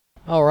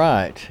All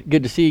right,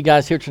 good to see you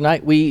guys here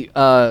tonight. We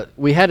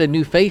had a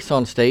new face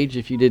on stage,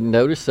 if you didn't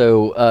notice.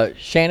 So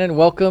Shannon,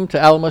 welcome to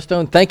Alamo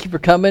Stone. Thank you for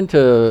coming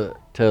to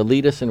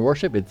lead us in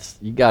worship.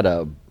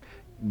 The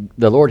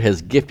Lord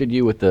has gifted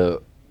you with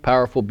a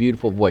powerful,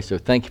 beautiful voice. So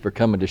thank you for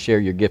coming to share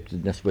your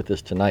giftedness with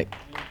us tonight.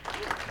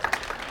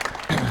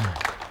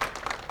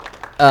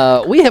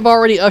 We have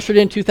already ushered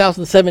in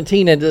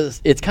 2017, and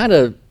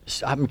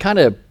I'm kind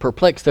of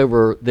perplexed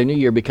over the new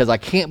year because I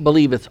can't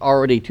believe it's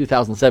already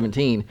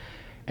 2017.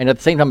 And at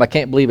the same time, I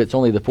can't believe it's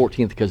only the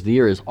 14th because the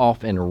year is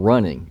off and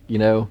running,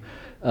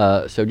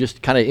 So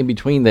just kind of in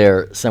between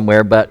there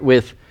somewhere. But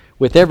with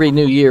every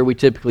new year, we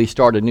typically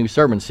start a new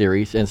sermon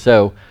series. And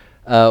so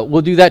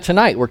we'll do that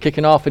tonight. We're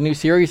kicking off a new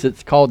series.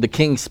 It's called The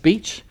King's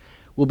Speech.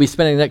 We'll be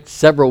spending the next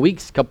several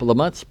weeks, couple of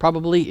months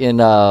probably, in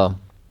the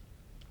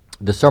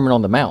Sermon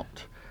on the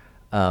Mount.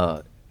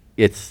 I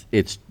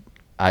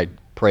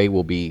pray,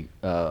 will be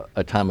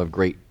a time of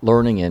great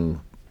learning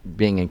and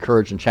being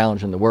encouraged and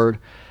challenged in the Word.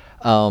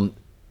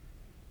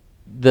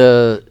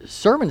 The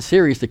sermon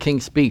series, The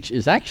King's Speech,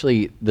 is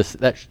actually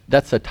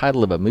that's a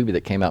title of a movie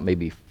that came out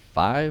maybe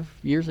 6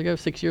 years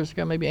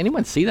ago, maybe.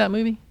 Anyone see that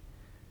movie?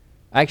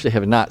 I actually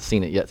have not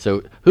seen it yet.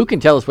 So who can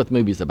tell us what the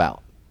movie's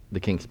about, The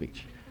King's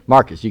Speech?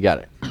 Marcus, you got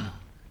it. It's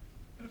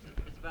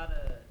about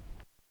a...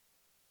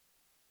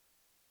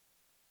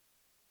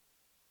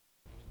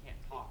 He can't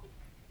talk.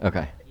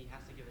 Okay. He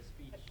has to give a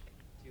speech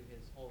to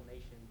his whole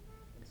nation,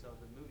 and so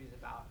the movie's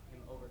about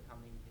him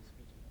overcoming his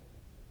speech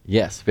impediment.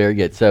 Yes, very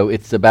good. So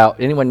it's about,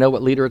 anyone know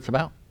what leader it's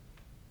about?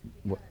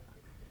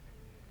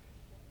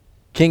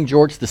 King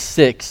George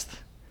VI.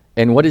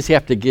 And what does he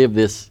have to give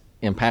this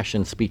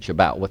impassioned speech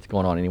about? What's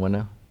going on? Anyone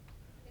know?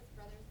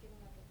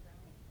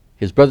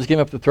 His brother's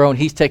giving up the throne.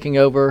 He's taking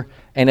over.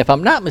 And if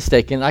I'm not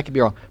mistaken, I could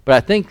be wrong, but I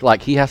think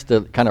he has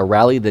to kind of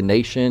rally the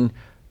nation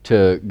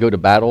to go to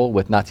battle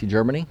with Nazi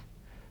Germany.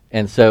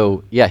 And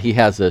so, yeah, he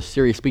has a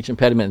serious speech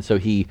impediment, and so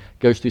he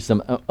goes through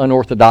some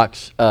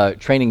unorthodox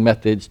training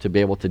methods to be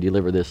able to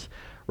deliver this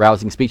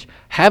rousing speech.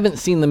 Haven't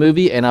seen the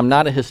movie, and I'm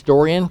not a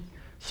historian,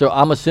 so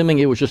I'm assuming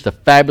it was just a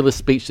fabulous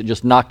speech that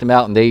just knocked him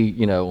out, and they,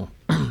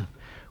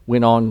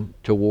 went on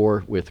to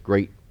war with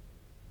great,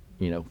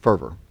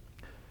 fervor.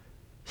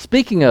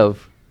 Speaking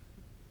of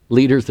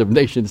leaders of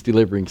nations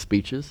delivering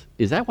speeches,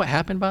 is that what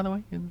happened, by the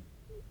way?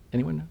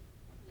 Anyone know?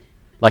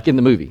 Like in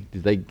the movie,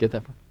 did they get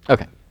that far?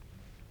 Okay.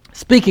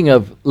 Speaking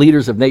of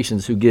leaders of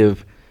nations who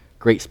give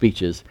great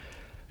speeches,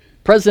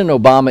 President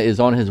Obama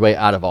is on his way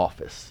out of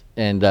office.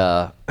 And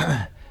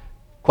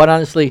quite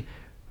honestly,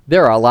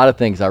 there are a lot of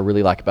things I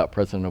really like about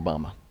President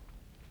Obama.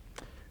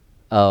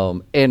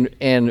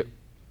 And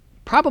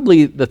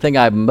probably the thing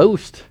I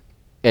most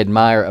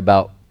admire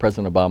about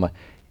President Obama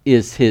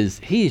is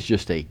he's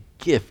just a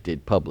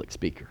gifted public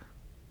speaker,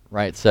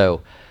 right?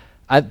 So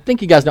I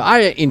think you guys know, I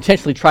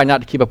intentionally try not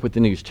to keep up with the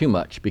news too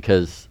much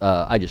because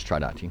I just try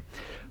not to.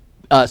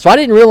 So I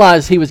didn't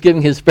realize he was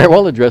giving his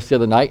farewell address the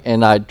other night,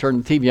 and I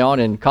turned the TV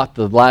on and caught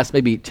the last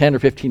maybe 10 or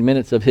 15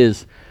 minutes of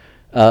his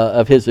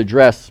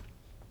address.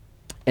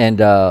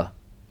 And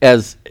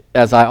as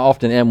I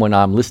often am when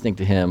I'm listening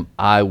to him,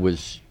 I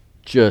was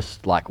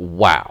just like,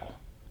 wow,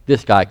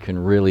 this guy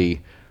can really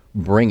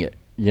bring it,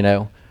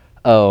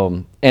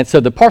 And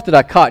so the part that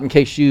I caught, in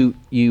case you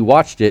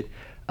watched it,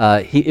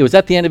 it was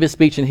at the end of his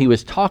speech, and he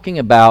was talking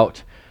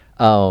about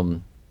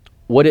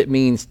what it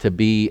means to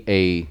be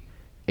a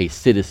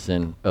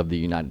citizen of the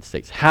United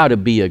States, how to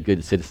be a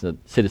good citizen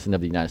of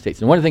the United States.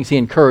 And one of the things he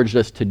encouraged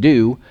us to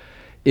do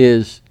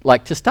is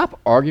to stop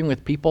arguing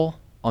with people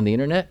on the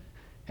internet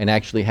and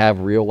actually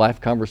have real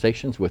life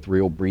conversations with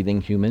real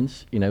breathing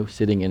humans,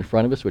 sitting in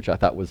front of us, which I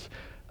thought was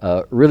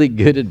really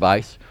good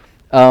advice.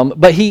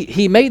 But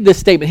he made this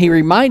statement. He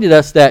reminded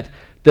us that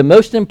the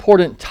most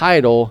important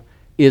title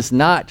is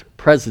not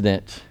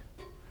president,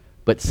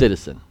 but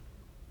citizen.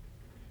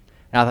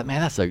 And I thought,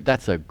 man,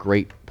 that's a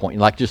great point.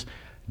 Just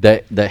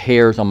the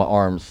hairs on my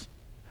arms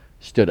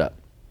stood up.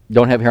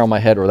 Don't have hair on my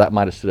head, or that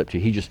might have stood up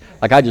too.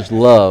 I just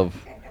love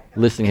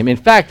listening to him. In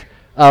fact,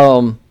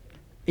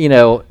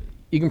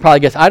 you can probably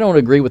guess, I don't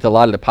agree with a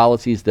lot of the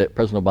policies that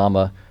President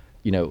Obama,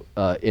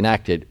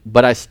 enacted,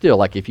 but I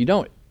still, if you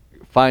don't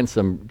find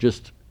some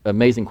just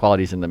amazing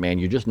qualities in the man,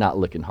 you're just not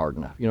looking hard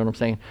enough. You know what I'm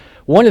saying?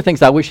 One of the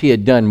things I wish he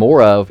had done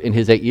more of in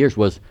his 8 years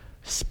was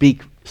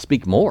speak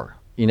more,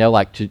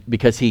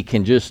 because he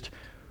can just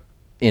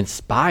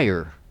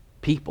inspire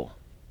people.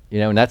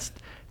 And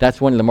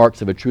that's one of the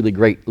marks of a truly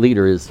great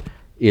leader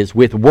is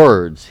with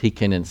words he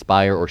can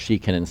inspire, or she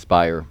can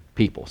inspire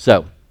people.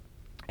 So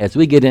as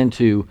we get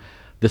into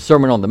the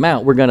Sermon on the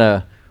Mount, we're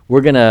gonna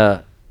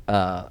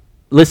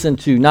listen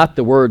to not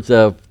the words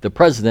of the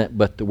president,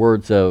 but the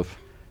words of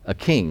a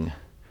king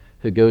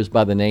who goes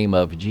by the name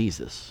of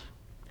Jesus,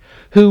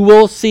 who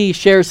we'll see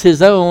shares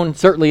his own,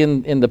 certainly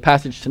in the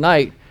passage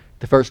tonight,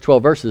 the first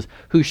 12 verses,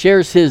 who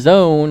shares his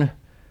own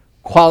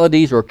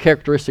qualities or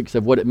characteristics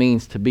of what it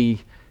means to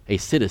be a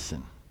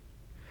citizen.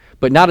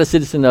 But not a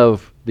citizen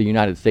of the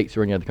United States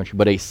or any other country,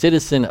 but a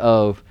citizen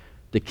of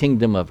the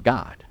kingdom of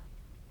God.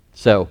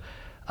 So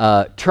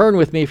Turn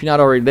with me, if you're not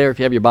already there, if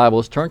you have your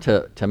Bibles, turn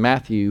to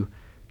Matthew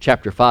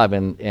chapter 5,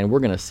 and we're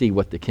going to see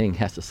what the king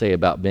has to say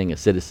about being a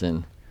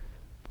citizen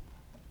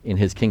in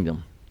his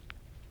kingdom.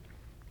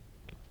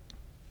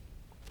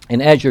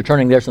 And as you're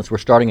turning there, since we're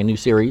starting a new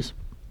series,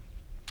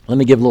 let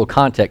me give a little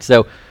context.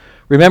 So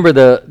remember,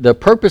 the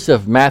purpose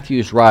of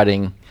Matthew's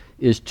writing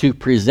is to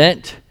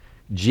present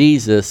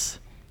Jesus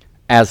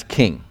as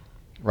king,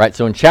 right?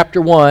 So in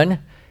chapter 1,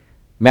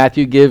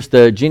 Matthew gives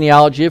the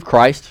genealogy of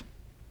Christ,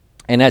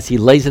 and as he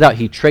lays it out,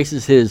 he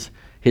traces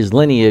his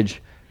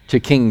lineage to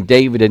King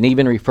David and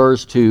even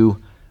refers to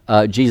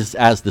Jesus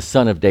as the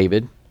son of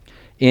David.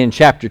 In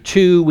chapter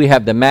 2, we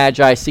have the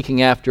Magi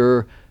seeking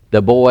after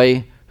the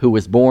boy who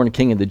was born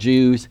king of the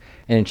Jews.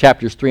 And in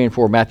chapters 3 and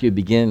 4,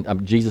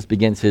 Jesus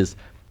begins his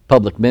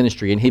public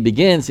ministry. And he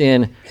begins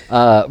in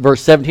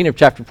verse 17 of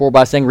chapter 4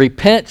 by saying,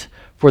 "Repent,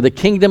 for the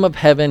kingdom of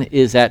heaven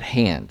is at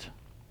hand."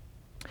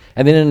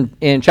 And then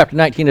in chapter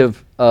 19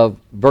 of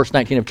verse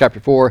 19 of chapter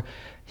 4,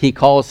 he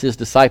calls his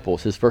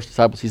disciples, his first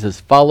disciples, he says,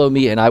 "Follow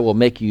me and I will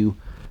make you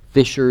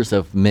fishers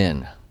of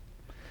men."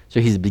 So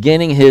he's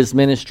beginning his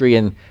ministry,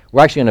 and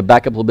we're actually going to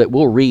back up a little bit.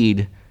 We'll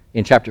read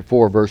in chapter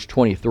 4, verse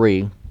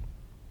 23.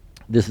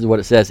 This is what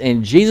it says.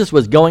 "And Jesus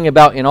was going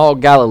about in all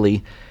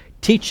Galilee,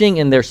 teaching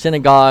in their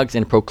synagogues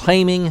and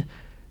proclaiming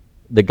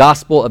the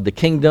gospel of the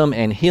kingdom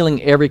and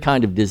healing every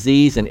kind of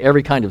disease and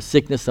every kind of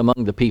sickness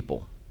among the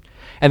people.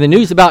 And the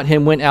news about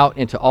him went out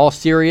into all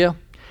Syria,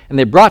 and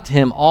they brought to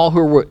him all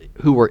who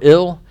were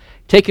ill,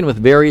 taken with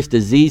various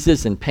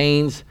diseases and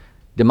pains,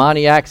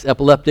 demoniacs,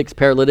 epileptics,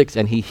 paralytics,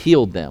 and he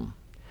healed them.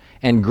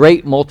 And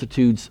great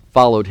multitudes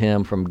followed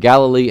him from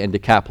Galilee and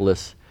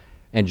Decapolis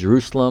and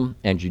Jerusalem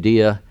and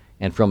Judea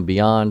and from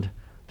beyond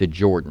the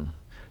Jordan."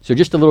 So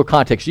just a little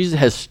context. Jesus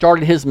has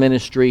started his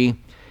ministry.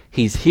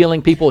 He's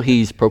healing people.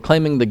 He's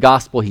proclaiming the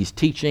gospel. He's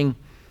teaching.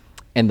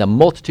 And the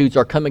multitudes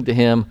are coming to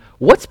him.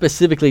 What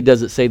specifically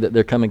does it say that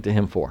they're coming to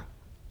him for?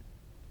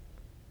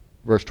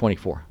 Verse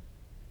 24.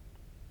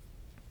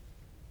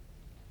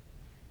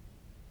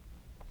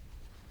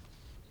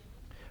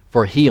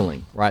 For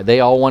healing, right?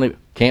 They all want to,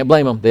 can't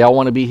blame them, they all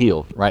want to be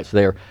healed, right?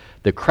 So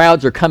the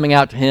crowds are coming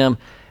out to him,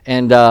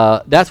 and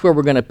that's where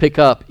we're going to pick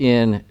up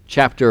in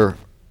chapter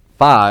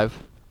 5.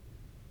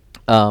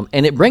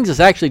 And it brings us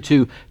actually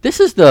to,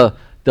 this is the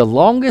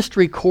longest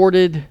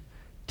recorded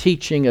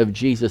teaching of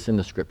Jesus in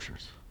the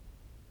Scriptures.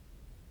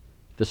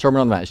 The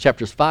Sermon on the Mount. It's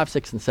chapters 5,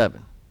 6, and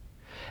 7.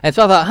 And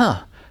so I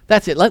thought,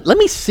 that's it. Let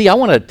me see. I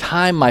want to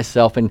time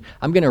myself, and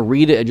I'm going to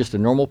read it at just a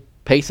normal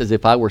pace as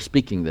if I were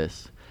speaking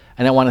this.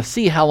 And I want to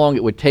see how long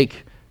it would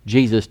take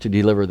Jesus to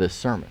deliver this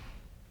sermon.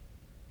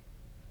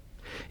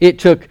 It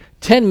took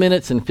 10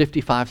 minutes and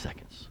 55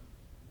 seconds.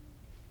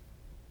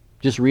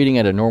 Just reading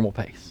at a normal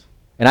pace.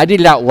 And I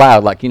did it out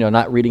loud, like,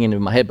 not reading into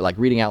my head, but like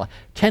reading out loud.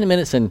 10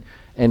 minutes and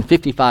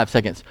 55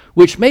 seconds,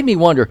 which made me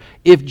wonder,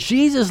 if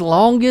Jesus'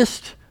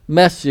 longest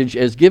message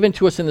as given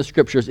to us in the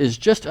Scriptures is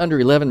just under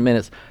 11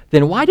 minutes,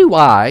 then why do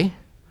I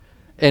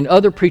and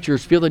other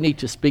preachers feel the need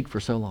to speak for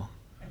so long?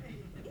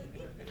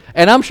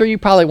 And I'm sure you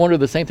probably wonder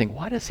the same thing.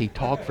 Why does he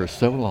talk for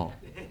so long?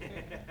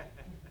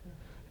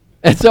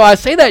 And so I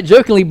say that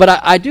jokingly, but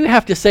I do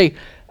have to say,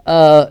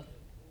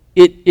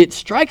 it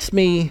strikes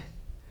me,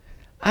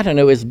 I don't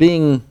know, as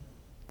being,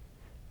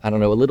 a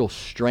little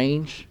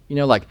strange.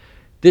 Like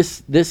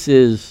this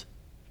is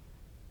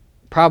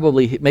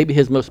probably maybe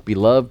his most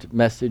beloved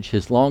message,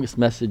 his longest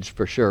message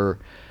for sure.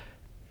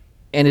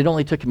 And it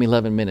only took him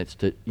 11 minutes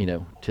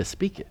to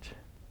speak it.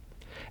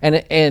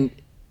 And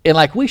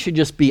like we should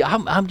just be,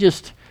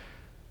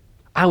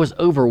 I was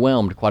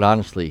overwhelmed, quite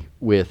honestly,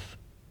 with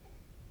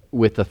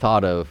the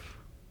thought of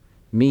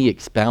me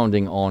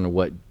expounding on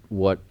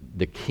what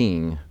the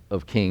King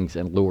of Kings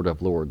and Lord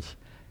of Lords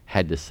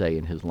had to say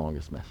in his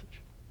longest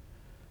message.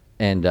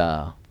 And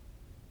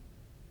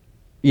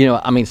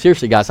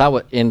seriously, guys,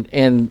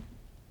 and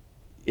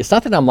it's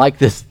not that I'm like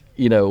this,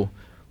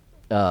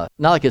 not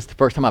like it's the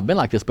first time I've been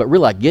like this, but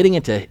really like getting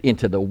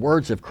into the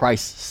words of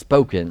Christ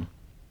spoken,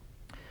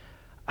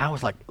 I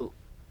was like,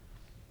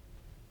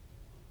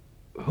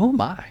 who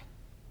am I?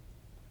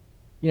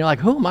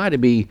 Who am I to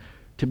be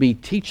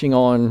teaching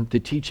on the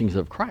teachings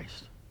of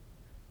Christ?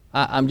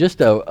 I'm just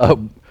a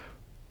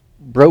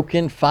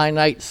broken,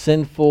 finite,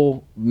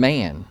 sinful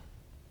man.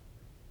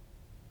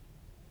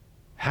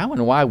 How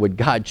and why would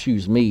God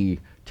choose me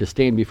to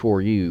stand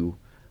before you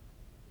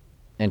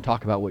and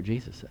talk about what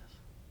Jesus says?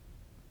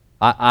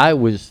 I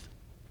was,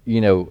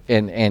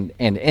 and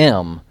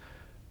am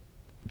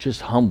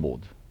just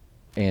humbled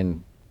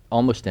and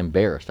almost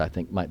embarrassed, I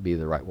think might be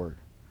the right word.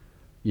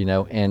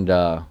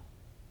 And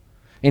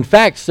in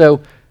fact,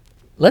 so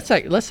let's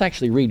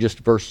actually read just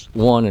verse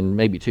 1 and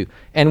maybe 2.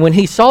 "And when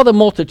he saw the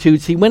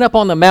multitudes, he went up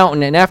on the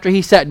mountain, and after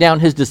he sat down,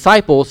 his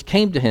disciples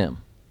came to him."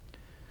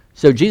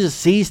 So Jesus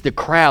sees the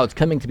crowds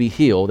coming to be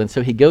healed, and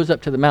so he goes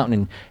up to the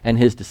mountain, and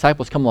his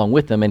disciples come along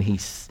with him, and he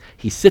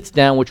sits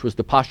down, which was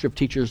the posture of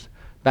teachers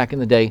back in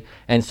the day.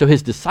 And so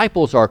his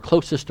disciples are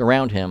closest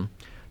around him.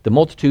 The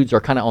multitudes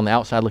are kind of on the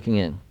outside looking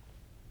in.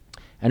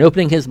 And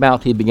opening his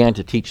mouth, he began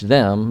to teach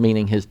them,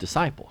 meaning his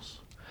disciples.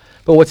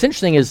 But what's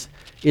interesting is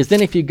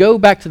then if you go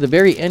back to the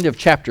very end of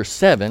chapter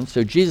 7,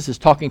 so Jesus is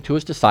talking to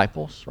his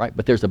disciples, right?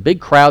 But there's a big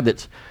crowd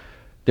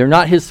they're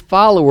not his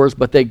followers,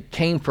 but they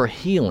came for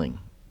healing.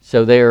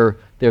 So they're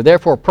there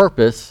for a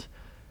purpose,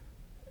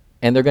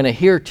 and they're going to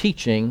hear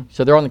teaching.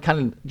 So they're on the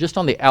kind of just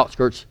on the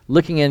outskirts,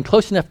 looking in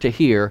close enough to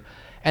hear.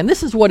 And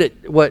this is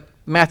what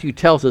Matthew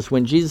tells us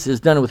when Jesus is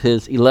done with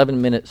his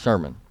 11-minute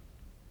sermon.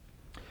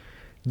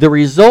 The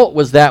result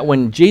was that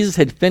when Jesus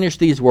had finished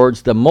these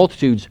words, the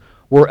multitudes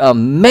were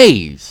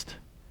amazed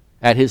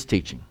at his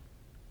teaching.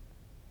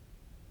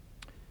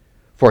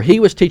 For he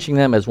was teaching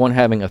them as one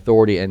having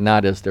authority and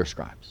not as their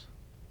scribes.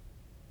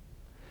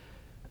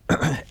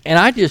 And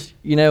I just,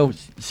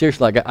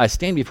 seriously, like I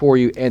stand before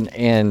you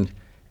and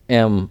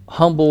am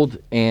humbled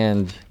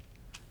and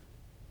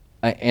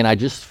I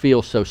just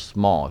feel so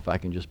small, if I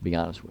can just be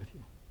honest with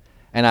you.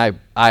 And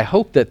I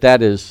hope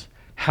that is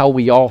how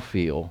we all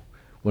feel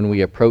when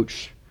we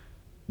approach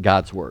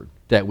God's Word,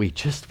 that we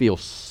just feel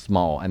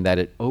small and that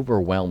it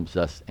overwhelms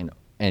us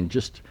and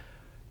just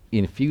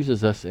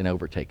infuses us and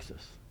overtakes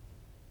us.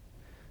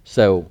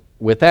 So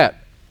with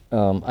that,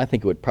 I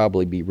think it would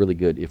probably be really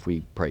good if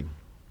we prayed.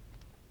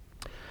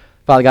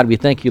 Father God, we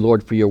thank you,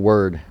 Lord, for your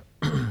Word.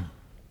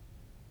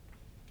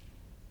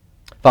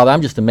 Father,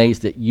 I'm just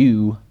amazed that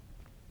you,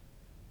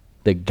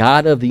 the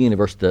God of the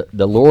universe, the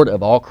Lord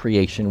of all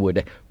creation,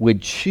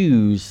 would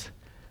choose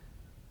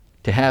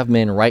to have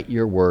men write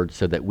your Word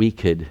so that we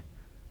could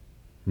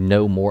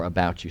know more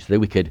about you, so that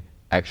we could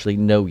actually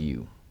know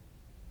you.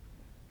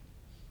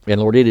 And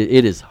Lord,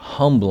 it is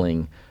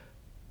humbling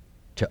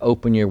to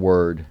open your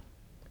Word,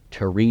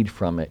 to read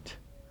from it,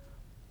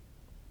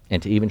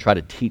 and to even try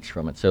to teach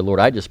from it. So Lord,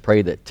 I just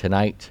pray that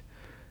tonight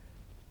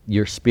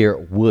your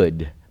Spirit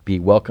would be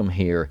welcome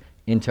here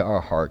into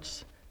our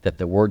hearts, that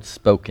the word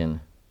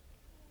spoken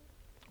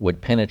would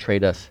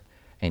penetrate us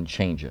and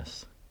change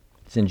us.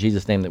 It's in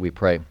Jesus' name that we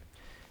pray.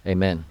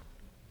 Amen.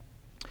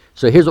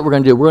 So here's what we're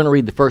going to do. We're going to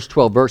read the first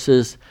 12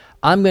 verses.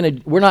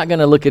 We're not going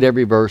to look at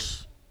every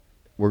verse.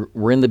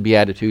 We're in the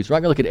Beatitudes. We're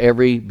not going to look at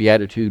every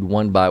Beatitude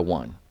one by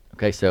one.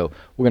 Okay, so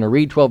we're going to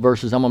read 12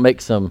 verses. I'm going to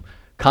make some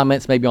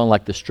comments maybe on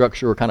like the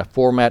structure or kind of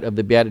format of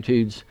the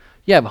Beatitudes.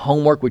 You have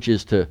homework, which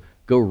is to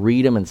go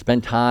read them and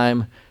spend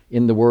time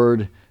in the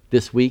Word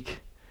this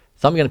week.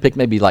 So I'm going to pick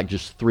maybe like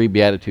just 3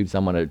 Beatitudes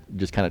I'm going to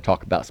just kind of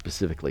talk about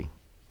specifically.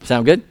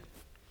 Sound good?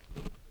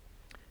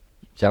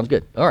 Sounds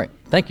good. All right.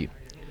 Thank you.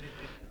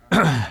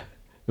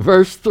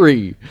 Verse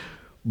 3.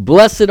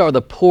 Blessed are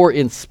the poor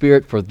in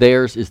spirit, for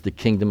theirs is the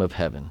kingdom of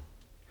heaven.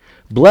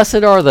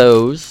 Blessed are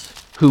those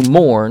who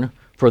mourn,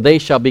 for they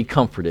shall be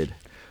comforted.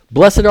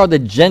 Blessed are the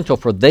gentle,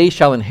 for they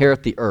shall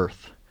inherit the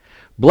earth.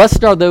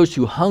 Blessed are those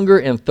who hunger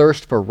and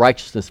thirst for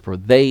righteousness, for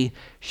they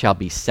shall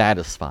be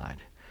satisfied.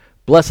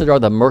 Blessed are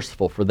the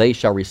merciful, for they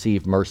shall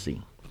receive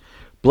mercy.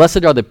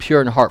 Blessed are the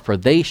pure in heart, for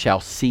they shall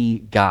see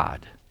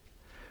God.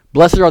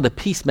 Blessed are the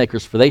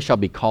peacemakers, for they shall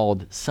be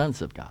called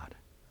sons of God.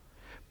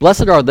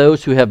 Blessed are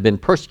those who have been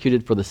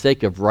persecuted for the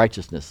sake of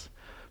righteousness,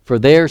 for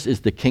theirs is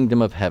the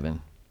kingdom of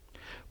heaven.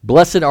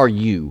 Blessed are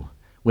you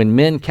when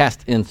men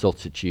cast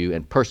insults at you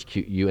and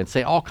persecute you and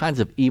say all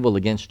kinds of evil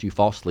against you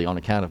falsely on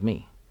account of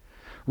me.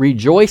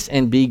 Rejoice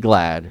and be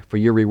glad, for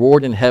your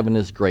reward in heaven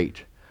is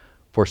great,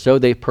 for so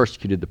they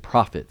persecuted the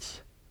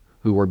prophets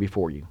who were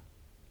before you.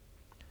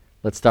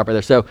 Let's stop right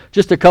there. So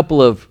just a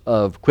couple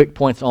of quick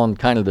points on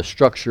kind of the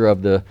structure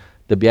of the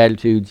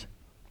Beatitudes.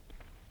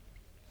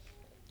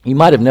 You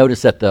might have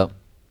noticed that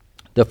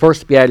the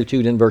first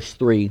Beatitude in verse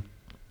 3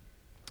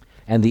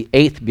 and the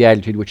 8th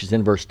Beatitude, which is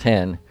in verse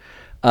 10,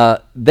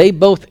 they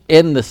both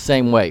end the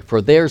same way.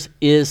 For theirs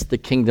is the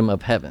kingdom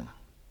of heaven.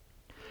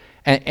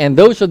 And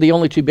those are the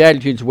only 2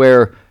 Beatitudes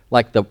where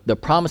like the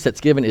promise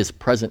that's given is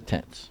present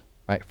tense.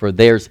 Right? For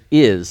theirs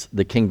is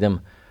the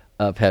kingdom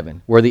of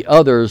heaven. Where the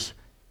others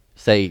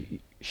say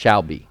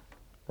shall be.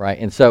 Right?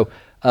 And so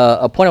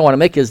a point I want to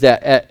make is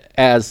that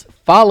as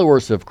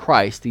followers of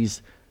Christ,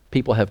 these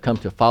people have come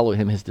to follow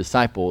him, his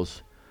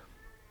disciples,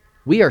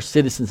 we are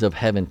citizens of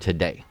heaven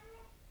today.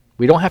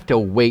 We don't have to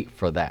wait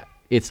for that.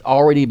 It's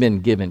already been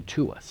given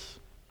to us.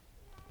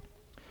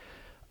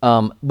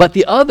 But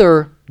the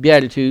other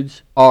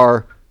Beatitudes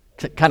are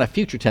kind of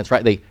future tense,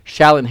 right? They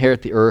shall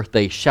inherit the earth.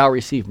 They shall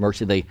receive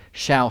mercy. They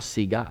shall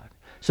see God.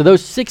 So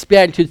those 6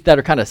 Beatitudes that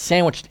are kind of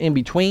sandwiched in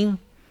between,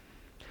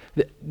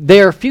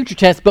 they're future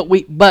tense,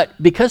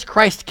 but because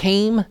Christ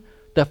came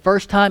the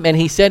first time, and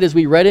he said as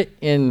we read it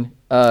in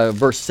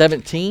verse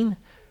 17,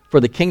 for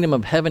the kingdom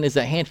of heaven is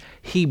at hand,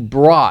 he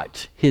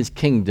brought his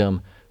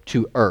kingdom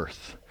to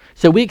earth.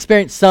 So we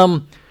experience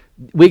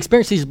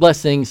these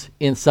blessings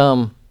in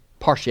some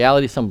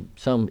partiality,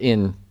 some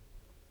in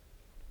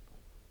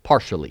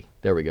partially.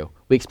 There we go.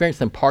 We experience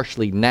them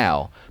partially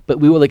now, but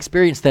we will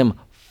experience them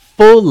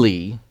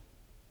fully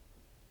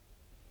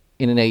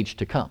in an age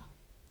to come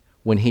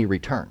when he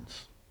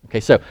returns.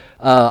 Okay, so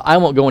I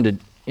won't go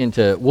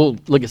into we'll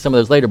look at some of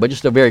those later, but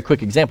just a very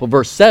quick example.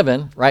 Verse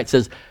 7, right,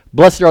 says,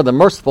 blessed are the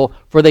merciful,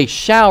 for they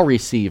shall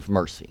receive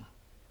mercy.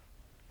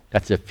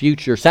 That's a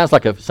future, sounds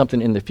like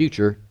something in the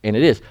future, and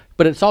it is,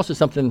 but it's also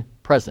something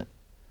present.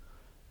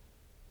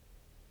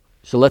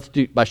 So let's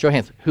do, by show of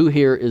hands, who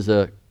here is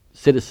a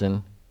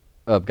citizen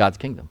of God's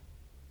kingdom?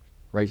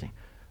 Raising.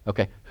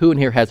 Okay, who in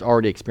here has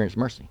already experienced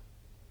mercy?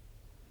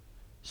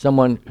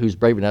 Someone who's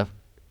brave enough,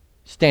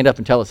 stand up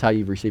and tell us how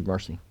you've received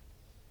mercy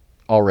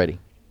already.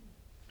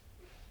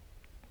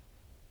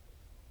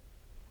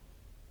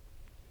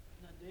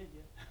 Not dead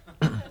yet.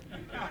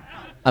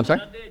 I'm sorry?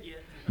 Not dead yet.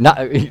 Not,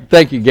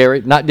 thank you,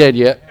 Gary. Not dead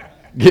yet.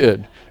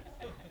 Good.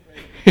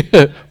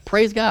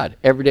 Praise God.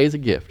 Every day is a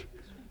gift.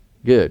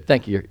 Good.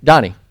 Thank you.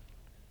 Donnie.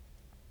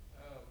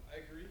 I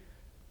agree.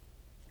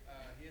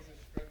 He hasn't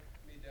struck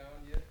me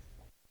down yet.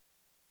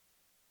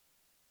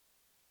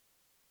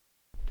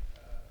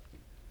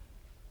 Just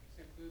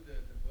include the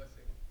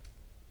blessing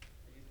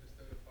that he's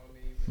bestowed upon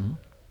me with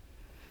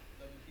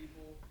loving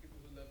people, people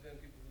who love him,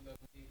 people who love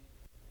me,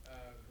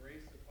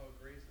 grace upon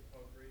grace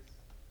upon grace,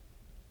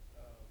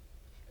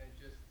 and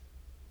just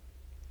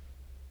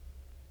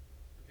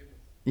forgiveness.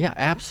 Yeah,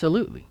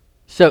 absolutely.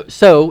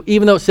 So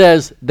even though it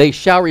says they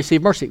shall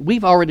receive mercy,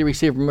 we've already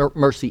received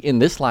mercy in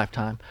this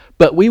lifetime,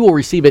 but we will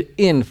receive it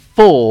in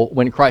full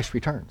when Christ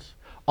returns.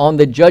 On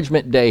the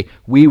judgment day,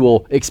 we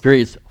will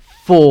experience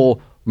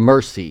full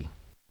mercy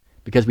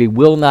because we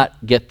will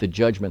not get the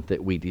judgment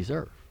that we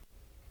deserve,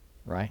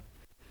 right?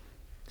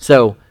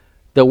 So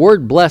the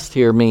word blessed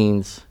here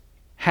means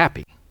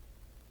happy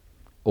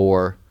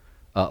or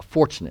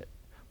fortunate,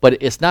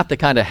 but it's not the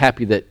kind of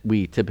happy that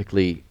we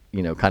typically,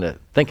 kind of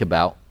think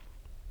about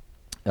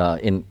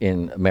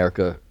in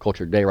America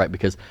culture today, right?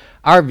 Because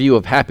our view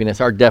of happiness,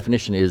 our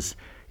definition is,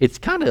 it's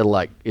kind of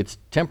like, it's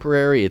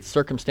temporary, it's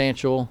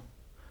circumstantial.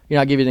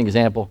 I'll give you an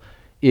example.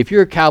 If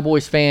you're a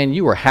Cowboys fan,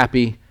 you were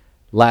happy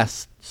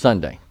last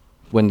Sunday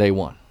when they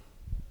won.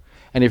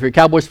 And if you're a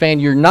Cowboys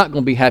fan, you're not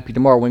going to be happy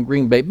tomorrow when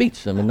Green Bay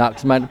beats them and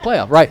knocks them out of the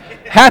playoff, right?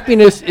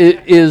 Happiness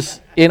is,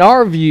 in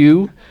our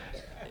view,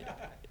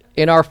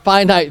 in our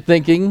finite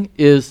thinking,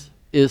 is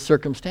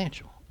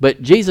circumstantial.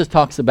 But Jesus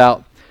talks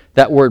about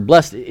that word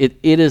blessed. It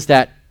is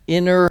that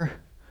inner,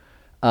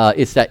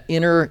 it's that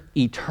inner,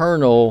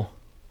 eternal,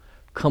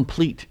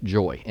 complete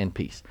joy and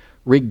peace,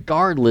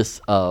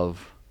 regardless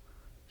of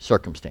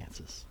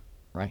circumstances,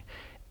 right?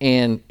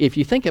 And if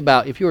you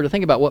were to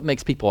think about what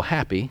makes people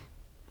happy,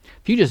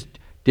 if you just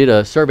did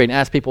a survey and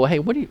asked people, hey,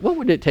 what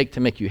would it take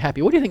to make you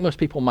happy? What do you think most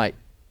people might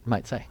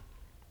say?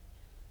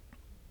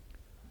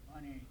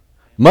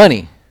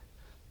 Money.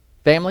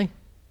 Family,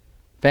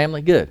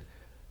 good.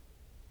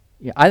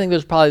 Yeah, I think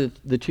those are probably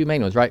the two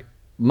main ones, right?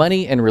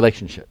 Money and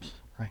relationships,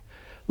 right?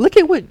 Look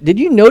at did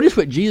you notice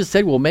what Jesus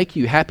said will make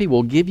you happy,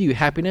 will give you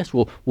happiness,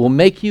 will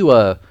make you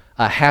a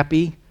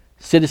happy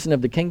citizen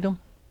of the kingdom?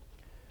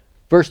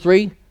 Verse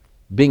 3,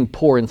 being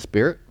poor in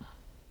spirit.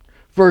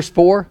 Verse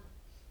 4,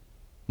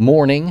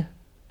 mourning.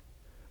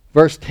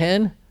 Verse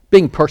 10,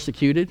 being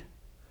persecuted.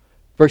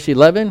 Verse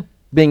 11,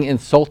 being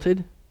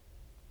insulted.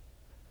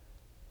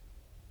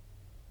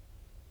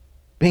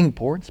 Being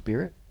poor in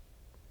spirit,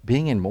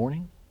 being in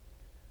mourning,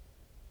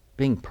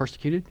 being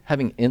persecuted,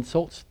 having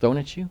insults thrown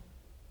at you.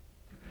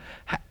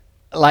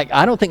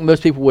 I don't think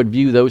most people would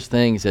view those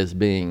things as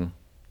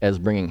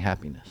bringing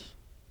happiness.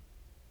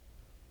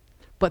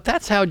 But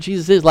that's how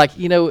Jesus is.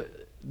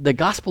 The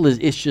gospel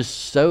is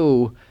just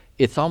so,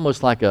 it's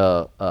almost like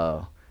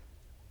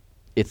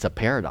it's a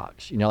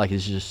paradox.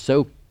 It's just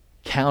so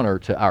counter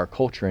to our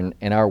culture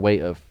and our way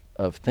of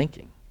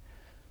thinking.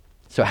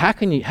 So how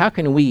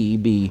can we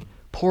be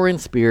poor in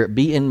spirit,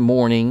 be in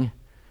mourning,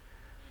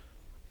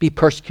 be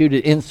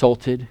persecuted,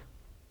 insulted,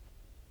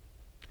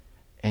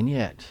 and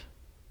yet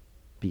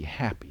be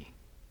happy?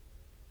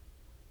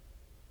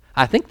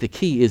 I think the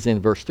key is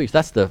in verse 3.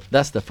 So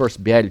that's the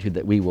first beatitude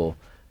that we will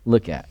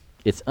look at.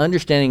 It's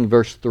understanding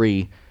verse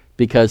 3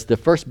 because the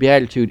first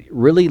beatitude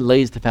really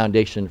lays the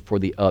foundation for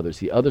the others.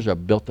 The others are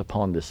built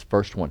upon this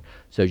first one.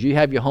 So as you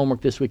have your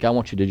homework this week, I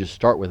want you to just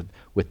start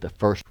with the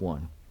first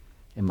one.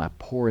 Am I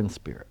poor in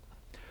spirit?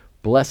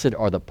 Blessed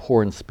are the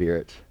poor in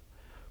spirit,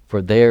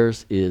 for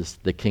theirs is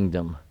the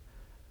kingdom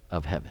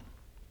of heaven.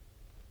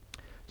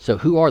 So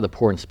who are the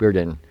poor in spirit,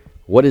 and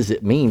what does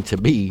it mean to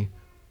be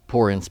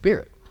poor in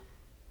spirit?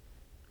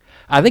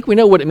 I think we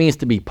know what it means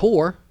to be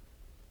poor.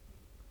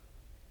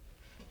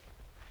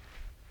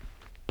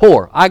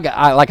 Poor. I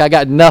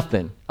got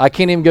nothing. I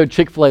can't even go to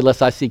Chick-fil-A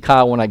unless I see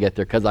Kyle when I get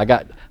there because I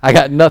got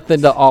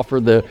nothing to offer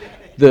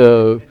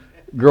the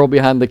girl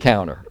behind the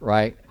counter,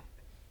 right?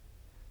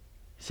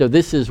 So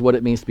this is what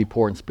it means to be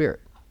poor in spirit.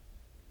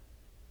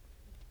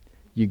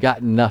 You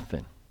got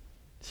nothing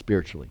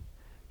spiritually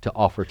to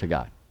offer to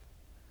God.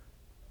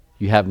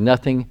 You have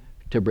nothing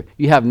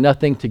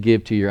to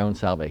give to your own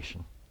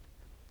salvation.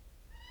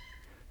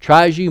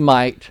 Try as you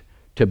might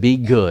to be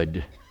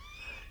good,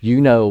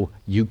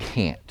 you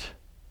can't.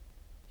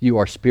 You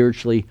are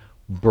spiritually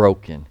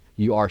broken.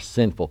 You are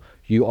sinful.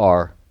 You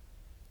are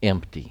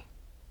empty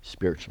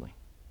spiritually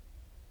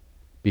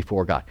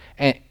before God.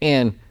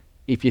 And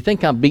if you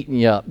think I'm beating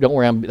you up, don't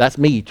worry, that's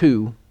me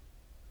too.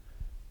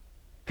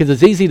 Because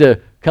it's easy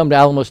to come to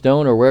Alamo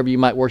Stone or wherever you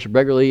might worship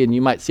regularly, and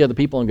you might see other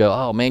people and go,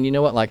 oh, man, you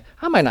know what? Like,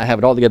 I might not have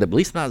it all together, but at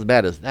least not as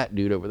bad as that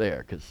dude over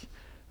there, because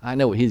I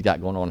know what he's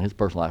got going on in his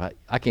personal life.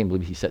 I can't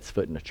believe he sets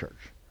foot in a church.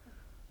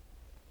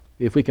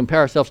 If we compare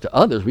ourselves to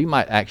others, we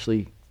might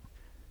actually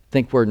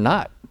think we're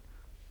not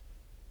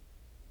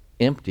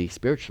empty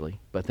spiritually,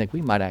 but think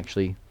we might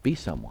actually be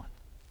someone.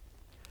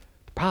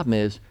 The problem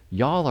is,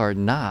 y'all are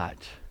not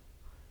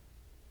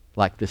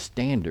like the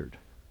standard.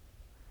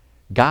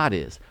 God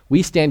is.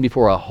 We stand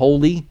before a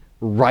holy,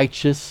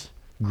 righteous,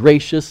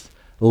 gracious,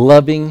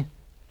 loving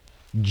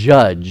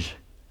judge.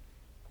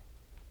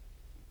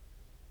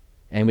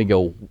 And we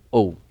go,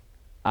 oh,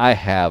 I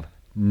have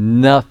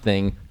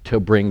nothing to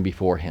bring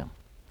before him.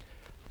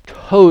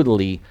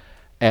 Totally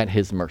at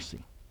his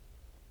mercy.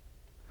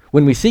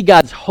 When we see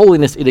God's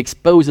holiness, it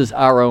exposes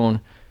our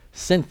own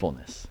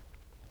sinfulness.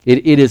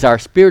 It is our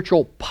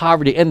spiritual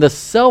poverty and the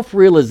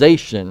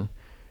self-realization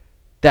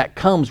that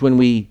comes when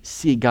we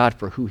see God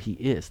for who he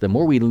is. The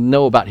more we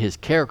know about his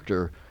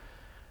character,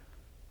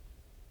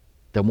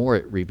 the more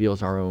it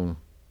reveals our own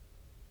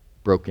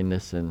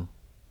brokenness and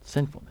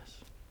sinfulness.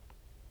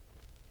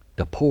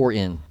 The poor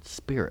in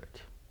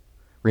spirit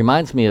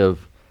reminds me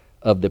of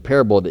the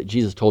parable that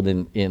Jesus told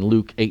in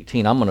Luke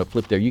 18. I'm going to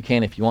flip there. You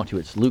can if you want to.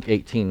 It's Luke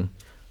 18,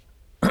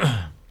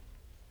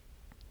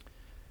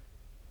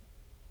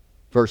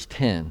 verse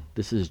 10.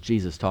 This is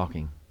Jesus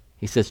talking.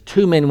 He says,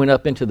 2 men went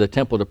up into the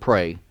temple to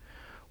pray,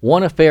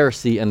 one a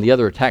Pharisee and the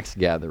other a tax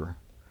gatherer.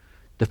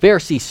 The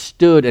Pharisee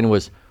stood and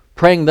was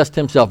praying thus to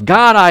himself,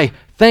 God, I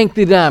thank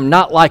thee that I am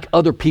not like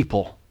other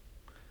people,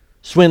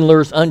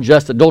 swindlers,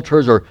 unjust,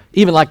 adulterers, or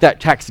even like that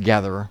tax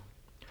gatherer.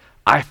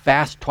 I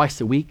fast twice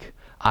a week.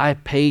 I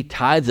pay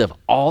tithes of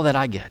all that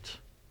I get.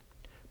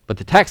 But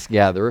the tax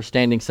gatherer,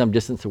 standing some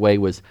distance away,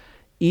 was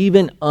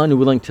even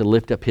unwilling to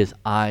lift up his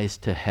eyes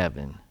to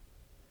heaven,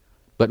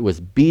 but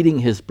was beating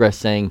his breast,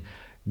 saying,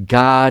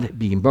 God,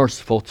 be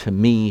merciful to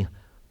me,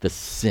 the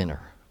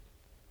sinner.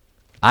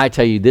 I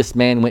tell you, this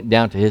man went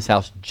down to his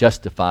house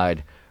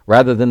justified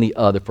rather than the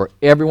other, for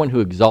everyone who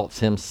exalts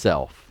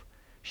himself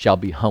shall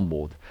be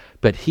humbled,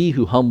 but he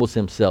who humbles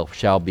himself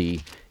shall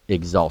be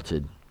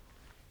exalted.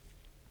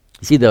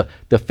 You see, the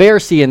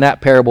Pharisee in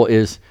that parable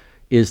is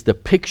the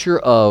picture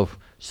of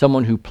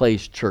someone who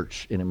plays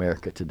church in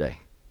America today.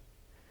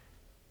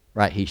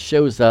 Right? He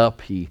shows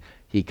up, he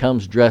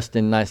comes dressed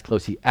in nice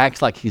clothes, he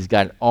acts like he's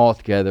got it all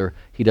together,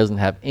 he doesn't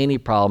have any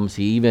problems,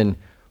 he even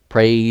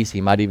prays,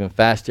 he might even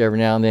fast every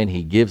now and then,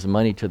 he gives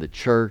money to the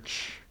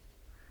church.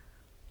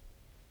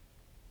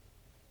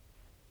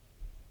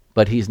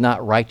 But he's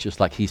not righteous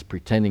like he's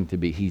pretending to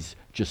be. He's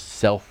just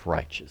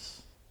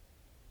self-righteous.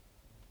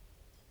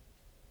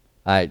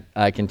 I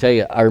can tell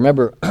you, I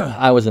remember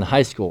I was in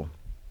high school,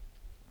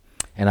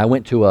 and I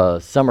went to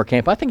a summer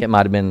camp. I think it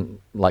might have been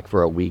like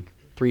for a week,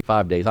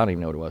 3-5 days. I don't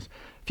even know what it was.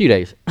 A few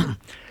days.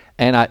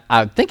 And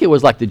I think it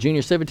was like the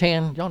Junior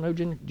Civitan. Y'all know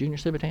Junior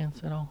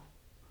Civitans at all?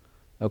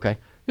 Okay.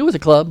 It was a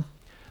club,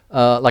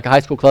 like a high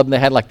school club, and they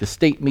had like the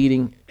state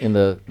meeting in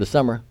the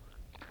summer.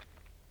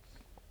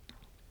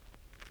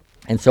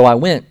 And so I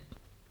went,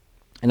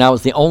 and I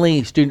was the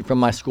only student from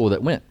my school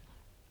that went.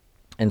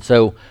 And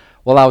so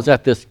while I was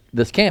at this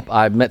camp,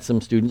 I met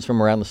some students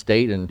from around the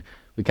state, and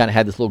we kind of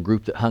had this little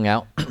group that hung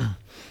out.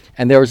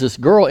 And there was this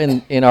girl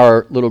in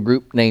our little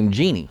group named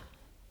Jeannie,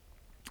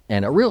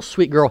 and a real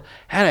sweet girl,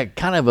 had a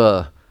kind of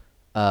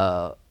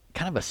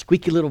a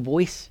squeaky little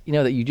voice,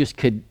 that you just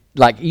could,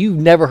 like, you've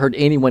never heard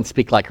anyone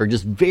speak like her,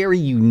 just very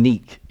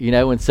unique,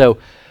 And so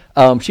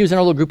she was in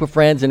our little group of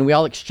friends, and we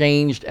all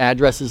exchanged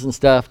addresses and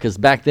stuff, because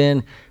back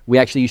then we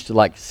actually used to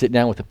like sit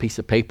down with a piece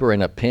of paper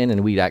and a pen,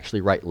 and we'd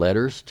actually write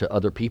letters to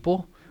other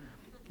people,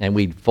 and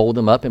we'd fold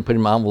them up and put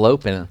them in an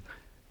envelope and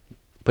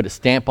put a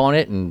stamp on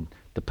it, and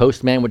the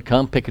postman would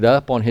come pick it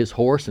up on his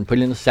horse and put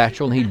it in the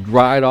satchel, and he'd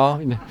ride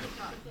off.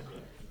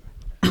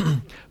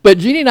 But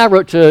Jeannie and I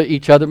wrote to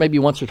each other maybe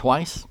once or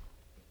twice,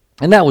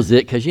 and that was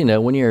it, because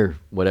when you're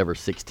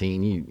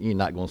 16, you're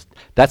not going to,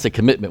 that's a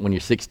commitment when you're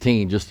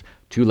 16, just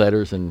 2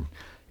 letters and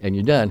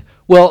you're done.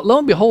 Well, lo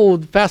and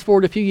behold, fast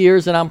forward a few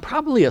years, and I'm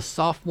probably a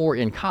sophomore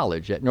in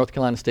college at North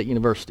Carolina State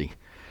University.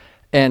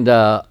 And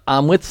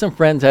I'm with some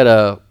friends at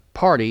a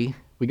party.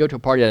 We go to a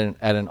party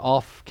at an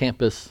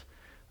off-campus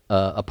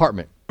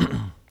apartment.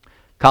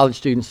 College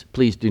students,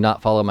 please do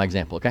not follow my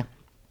example, okay?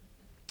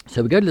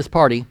 So we go to this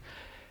party,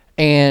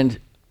 and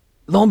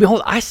lo and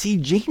behold, I see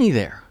Jeannie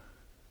there.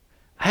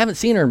 I haven't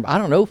seen her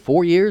in,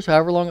 4 years,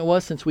 however long it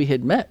was since we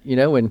had met,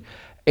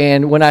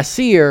 and when I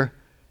see her,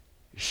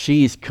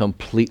 she's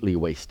completely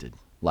wasted.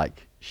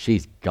 Like,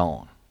 she's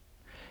gone.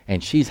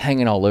 And she's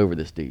hanging all over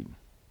this dude.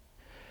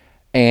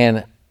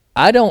 And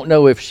I don't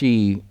know if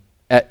she,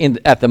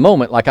 at the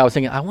moment, like I was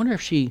thinking, I wonder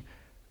if she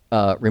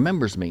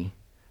remembers me.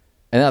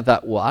 And I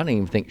thought, well, I don't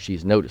even think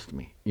she's noticed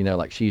me.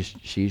 Like she's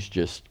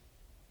just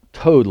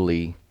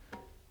totally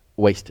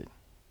wasted.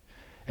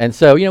 And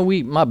so,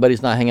 my buddy's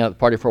and I hang out at the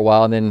party for a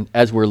while, and then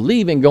as we're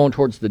leaving, going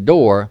towards the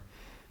door,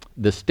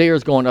 the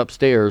stairs going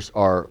upstairs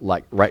are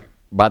like right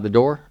by the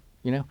door,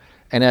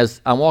 And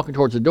as I'm walking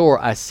towards the door,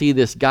 I see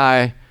this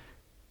guy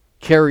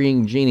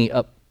carrying Jeannie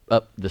up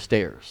the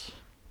stairs.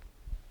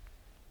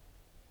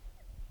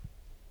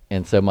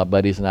 And so my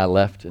buddies and I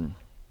left, and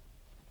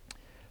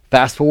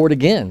fast forward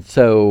again.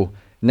 So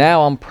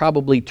now I'm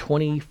probably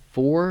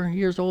 24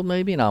 years old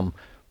maybe, and I'm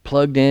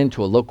plugged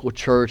into a local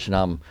church, and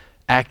I'm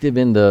active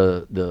in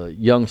the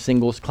young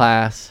singles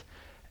class,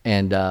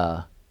 and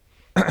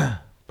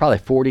probably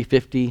 40,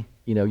 50,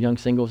 young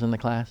singles in the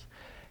class.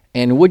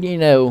 And wouldn't you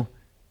know,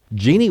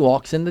 Jeannie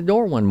walks in the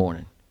door one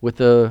morning with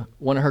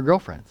one of her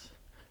girlfriends.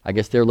 I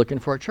guess they're looking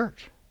for a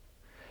church.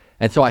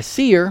 And so I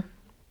see her,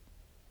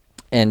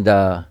 and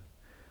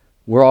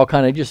we're all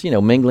kind of just,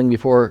 mingling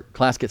before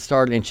class gets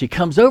started. And she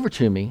comes over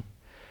to me,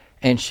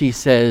 and she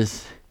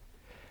says,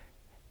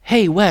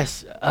 "Hey,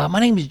 Wes, my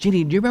name is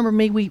Jeannie. Do you remember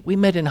me? We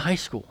met in high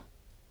school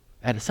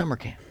at a summer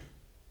camp."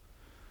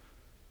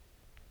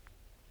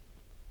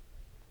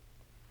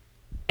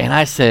 And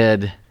I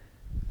said,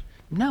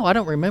 "No, I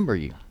don't remember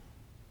you."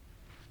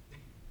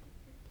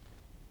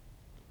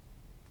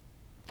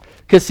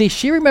 Because, see,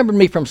 she remembered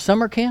me from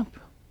summer camp.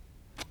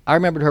 I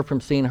remembered her from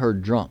seeing her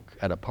drunk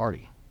at a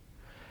party.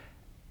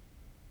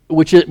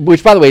 Which,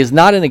 by the way, is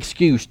not an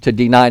excuse to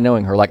deny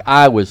knowing her. Like,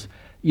 I was,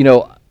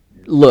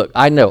 look,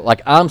 I know.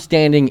 Like, I'm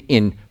standing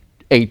in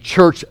a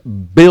church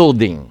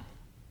building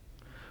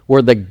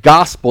where the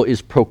gospel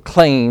is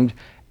proclaimed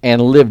and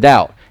lived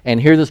out.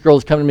 And here this girl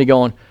is coming to me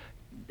going,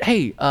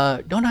 "Hey,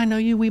 don't I know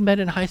you? We met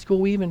in high school.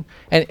 We even..."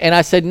 And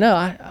I said, "No,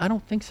 I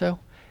don't think so."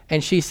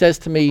 And she says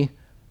to me,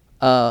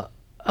 "Oh,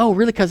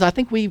 really? Because I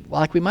think we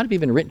might have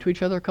even written to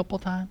each other a couple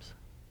of times."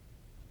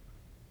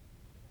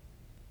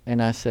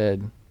 And I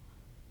said,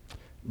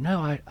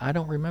 "No, I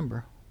don't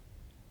remember."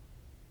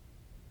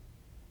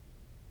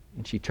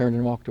 And she turned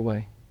and walked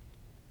away.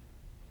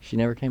 She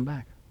never came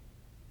back.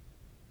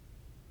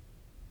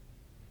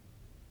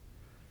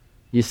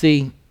 You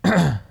see,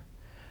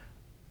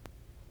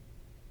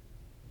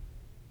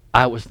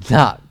 I was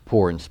not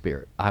poor in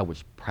spirit. I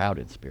was proud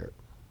in spirit.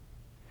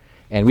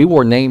 And we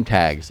wore name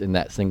tags in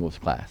that singles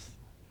class.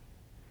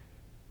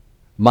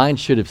 Mine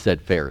should have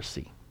said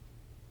Pharisee,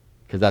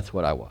 because that's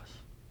what I was.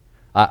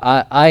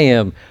 I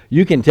am,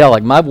 you can tell,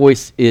 like, my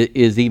voice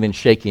is even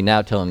shaky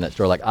now telling that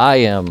story. Like, I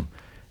am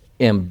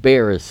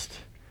embarrassed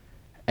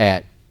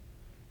at,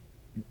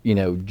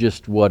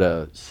 just what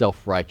a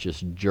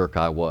self-righteous jerk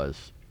I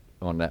was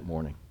on that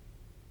morning.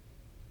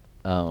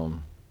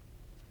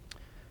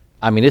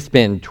 It's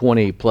been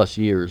 20 plus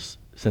years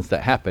since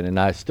that happened, and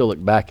I still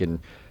look back and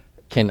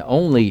can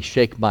only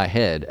shake my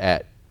head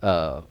at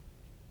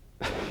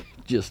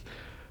just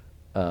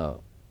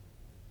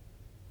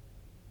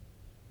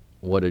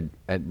what a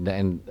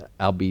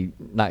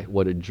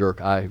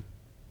jerk I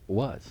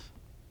was.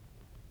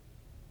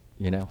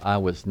 I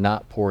was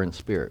not poor in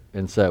spirit.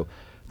 And so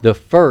the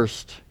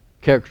first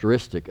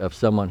characteristic of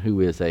someone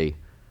who is a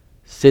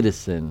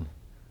citizen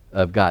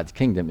of God's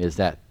kingdom is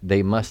that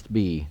they must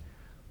be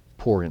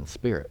poor in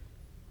spirit.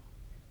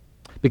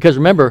 Because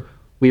remember,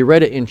 we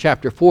read it in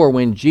chapter 4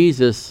 when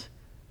Jesus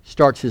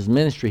starts his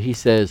ministry, he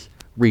says,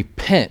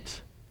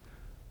 "Repent,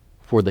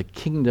 for the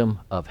kingdom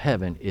of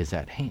heaven is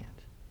at hand."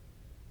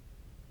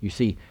 You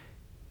see,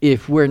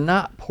 if we're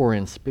not poor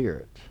in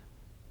spirit,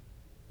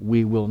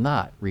 we will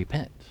not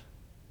repent.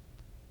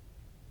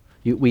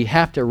 We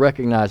have to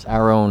recognize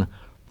our own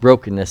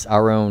brokenness,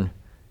 our own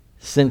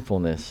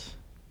sinfulness,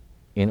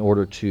 in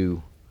order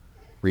to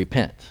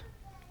repent.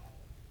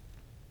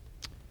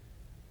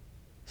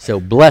 So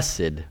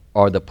blessed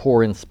are the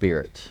poor in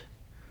spirit,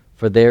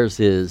 for theirs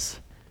is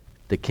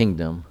the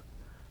kingdom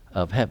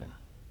of heaven.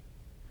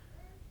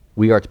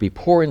 We are to be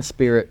poor in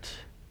spirit,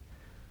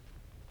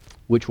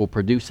 which will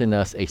produce in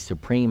us a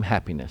supreme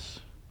happiness.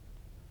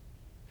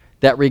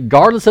 That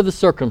regardless of the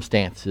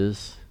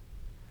circumstances,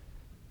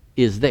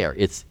 is there.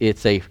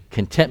 It's a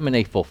contentment,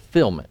 a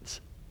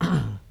fulfillment.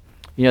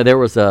 There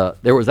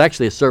was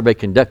actually a survey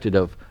conducted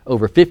of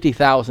over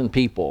 50,000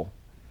 people,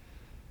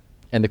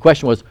 and the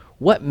question was,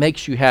 what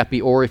makes you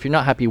happy? Or if you're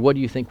not happy, what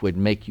do you think would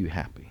make you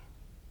happy?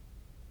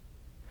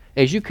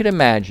 As you could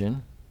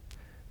imagine,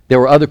 there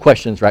were other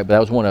questions, right? But that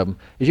was one of them.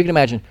 As you can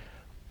imagine,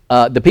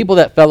 the people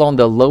that fell on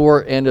the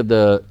lower end of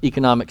the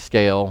economic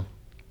scale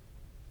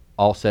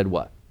all said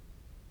what?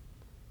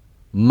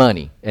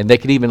 Money. And they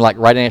could even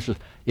write answers,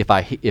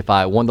 if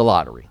I won the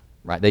lottery,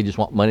 right? They just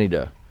want money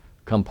to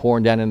come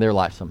pouring down in their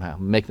life somehow,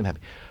 make them happy.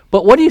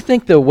 But what do you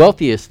think the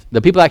wealthiest,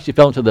 the people actually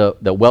fell into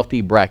the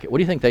wealthy bracket, what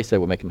do you think they said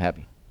would make them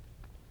happy?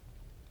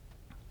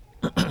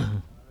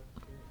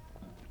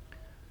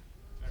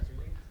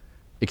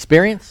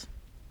 Experience?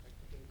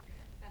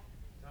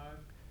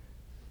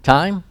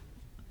 Time?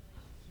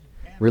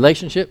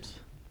 Relationships?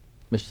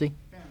 Mr. C?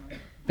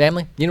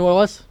 Family? You know what it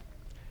was?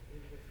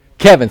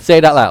 Kevin, say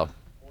it out loud.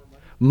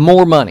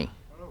 More money.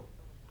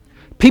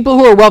 People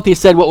who are wealthy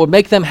said what would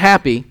make them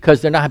happy,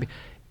 because they're not happy,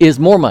 is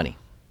more money.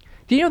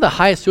 Do you know the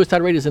highest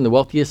suicide rate is in the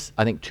wealthiest,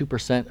 I think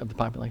 2% of the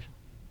population?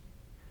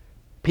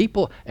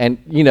 People, and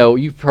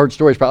you've heard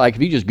stories about,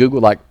 if you just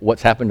Google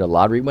what's happened to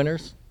lottery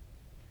winners,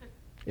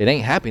 it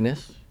ain't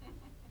happiness,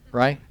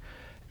 right?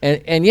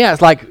 And yeah,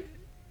 it's like,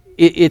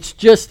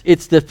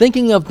 it's the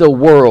thinking of the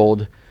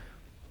world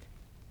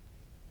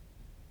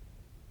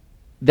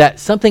that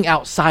something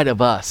outside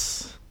of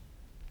us,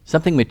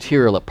 something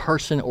material, a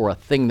person or a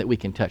thing that we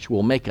can touch,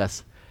 will make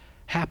us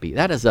happy.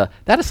 That is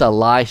a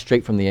lie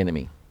straight from the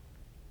enemy.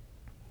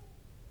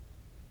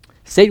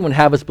 Satan would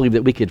have us believe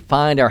that we could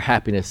find our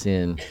happiness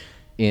in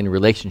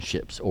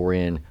relationships or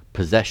in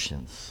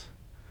possessions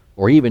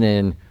or even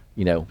in,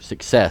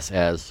 success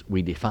as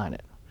we define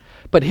it.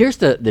 But here's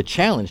the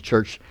challenge,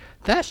 church.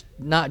 That's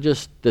not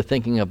just the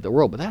thinking of the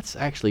world, but that's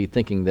actually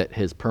thinking that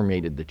has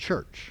permeated the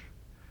church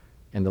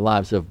and the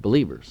lives of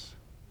believers,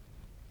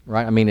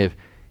 right? I mean,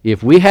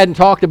 if we hadn't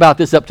talked about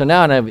this up to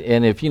now,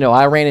 and if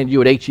I ran into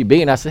you at HEB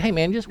and I said, hey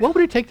man, just what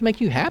would it take to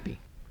make you happy?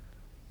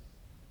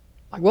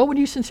 Like, what would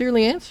you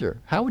sincerely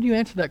answer? How would you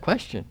answer that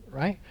question,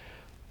 right?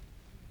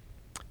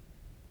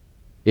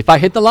 If I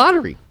hit the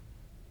lottery,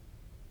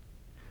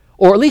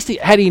 or at least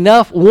had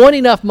enough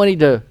money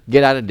to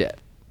get out of debt,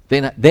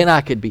 then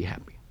I could be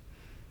happy.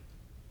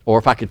 Or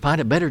if I could find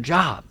a better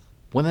job,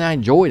 one that I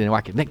enjoyed, and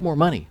I could make more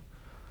money,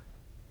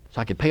 so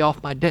I could pay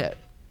off my debt.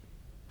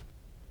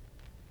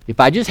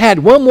 If I just had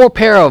one more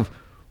pair of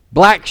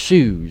black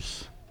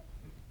shoes,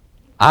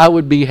 I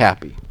would be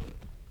happy.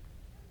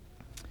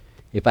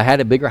 If I had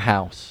a bigger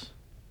house,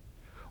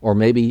 or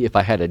maybe if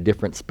I had a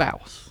different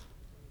spouse,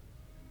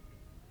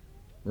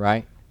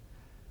 right?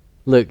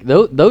 Look,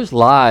 those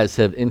lies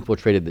have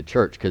infiltrated the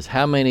church, because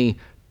how many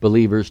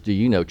believers do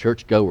you know,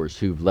 churchgoers,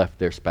 who've left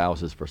their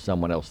spouses for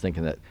someone else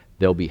thinking that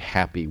they'll be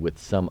happy with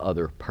some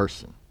other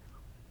person?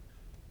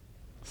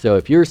 So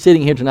if you're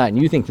sitting here tonight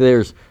and you think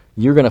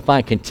you're going to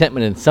find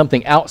contentment in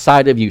something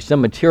outside of you,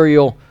 some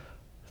material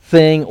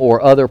thing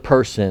or other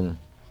person,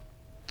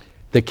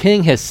 the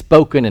King has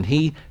spoken and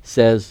he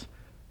says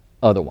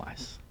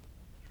otherwise.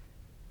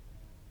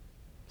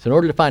 So in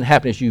order to find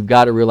happiness, you've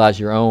got to realize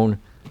your own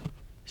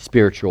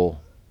spiritual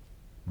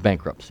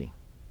bankruptcy.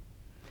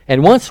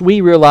 And once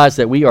we realize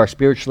that we are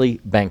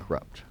spiritually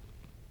bankrupt,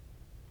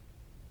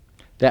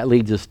 that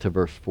leads us to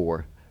verse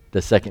 4,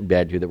 the second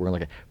beatitude that we're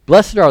going to look at.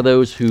 Blessed are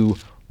those who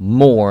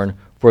mourn,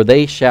 for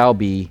they shall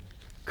be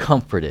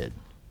comforted.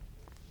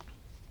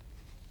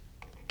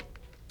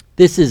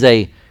 This is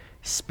a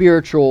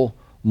spiritual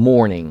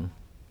mourning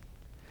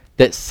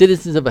that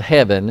citizens of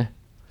heaven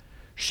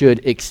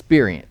should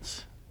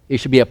experience. It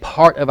should be a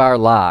part of our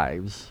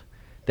lives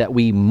that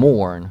we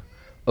mourn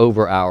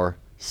over our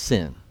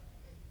sin.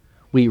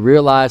 We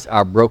realize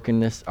our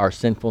brokenness, our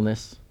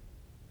sinfulness,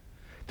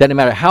 that no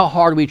matter how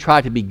hard we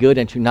try to be good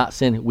and to not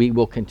sin, we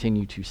will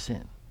continue to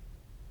sin.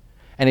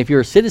 And if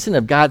you're a citizen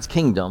of God's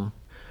kingdom,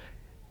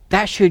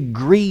 that should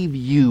grieve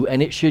you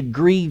and it should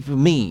grieve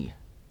me.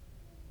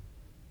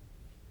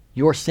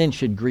 Your sin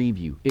should grieve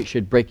you. It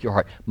should break your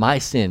heart. My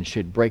sin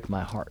should break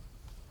my heart.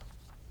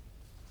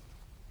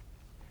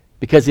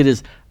 Because it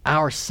is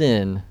our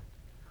sin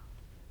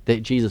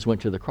that Jesus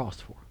went to the cross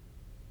for.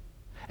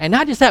 And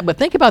not just that, but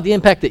think about the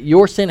impact that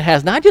your sin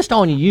has, not just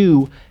on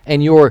you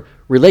and your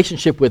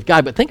relationship with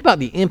God, but think about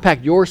the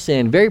impact your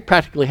sin very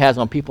practically has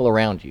on people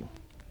around you,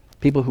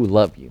 people who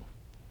love you.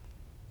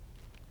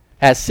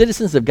 As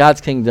citizens of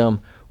God's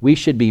kingdom, we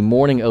should be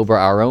mourning over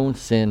our own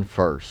sin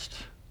first,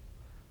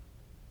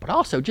 but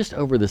also just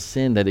over the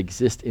sin that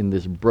exists in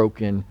this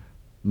broken,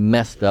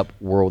 messed up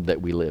world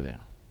that we live in.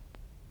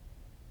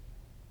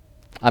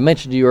 I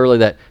mentioned to you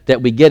earlier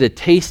that we get a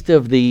taste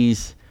of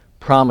these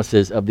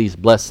promises, of these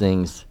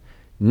blessings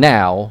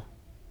now,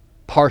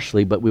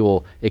 partially, but we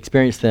will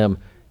experience them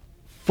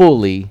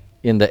fully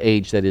in the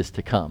age that is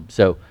to come.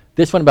 So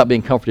this one about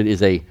being comforted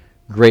is a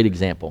great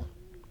example.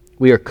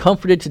 We are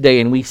comforted today,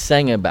 and we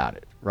sang about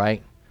it,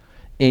 right?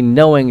 In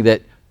knowing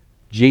that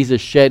Jesus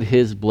shed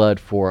his blood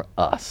for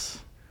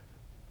us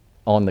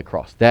on the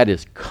cross. That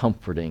is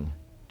comforting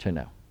to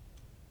know.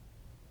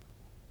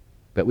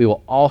 But we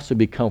will also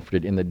be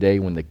comforted in the day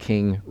when the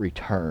King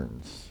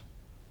returns.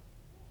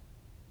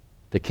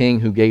 The King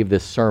who gave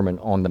this sermon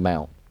on the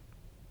Mount.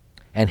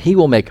 And he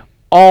will make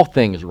all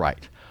things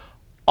right.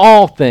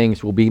 All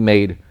things will be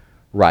made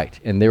right.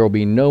 And there will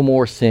be no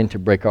more sin to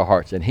break our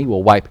hearts. And he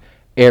will wipe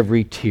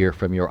every tear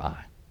from your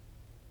eye.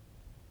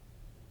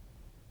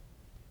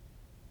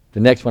 The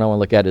next one I want to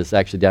look at is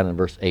actually down in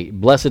verse 8.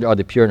 Blessed are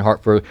the pure in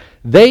heart, for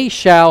they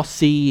shall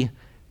see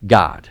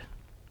God.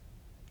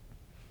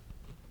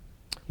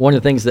 One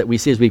of the things that we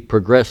see as we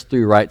progress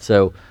through, right?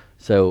 So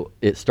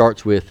it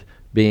starts with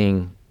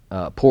being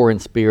poor in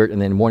spirit and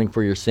then mourning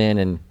for your sin,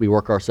 and we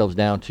work ourselves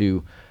down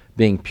to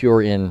being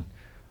pure in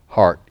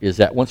heart. Is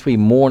that once we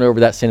mourn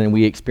over that sin and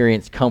we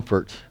experience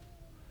comfort,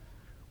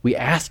 we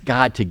ask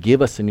God to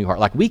give us a new heart.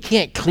 Like, we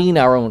can't clean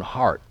our own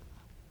heart.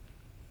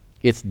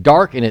 It's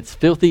dark and it's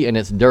filthy and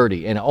it's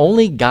dirty, and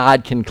only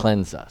God can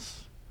cleanse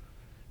us.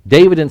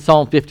 David in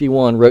Psalm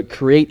 51 wrote,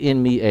 "Create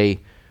in me a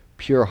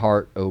pure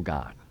heart, O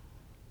God."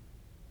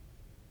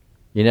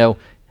 You know,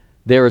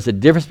 there is a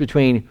difference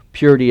between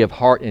purity of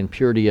heart and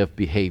purity of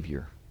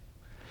behavior.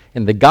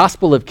 And the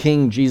gospel of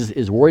King Jesus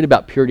is worried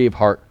about purity of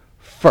heart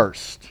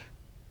first.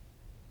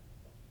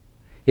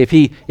 If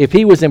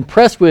he was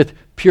impressed with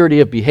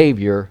purity of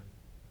behavior,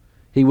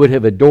 he would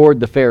have adored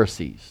the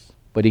Pharisees,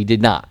 but he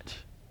did not.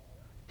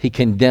 He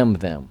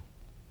condemned them.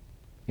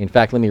 In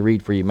fact, let me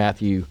read for you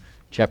Matthew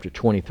chapter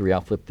 23.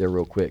 I'll flip there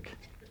real quick.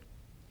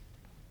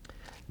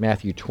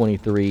 Matthew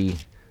 23,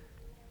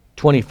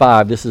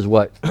 25. This is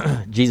what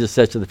Jesus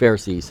says to the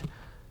Pharisees.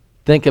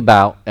 Think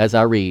about, as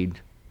I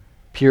read,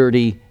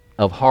 purity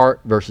of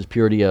heart versus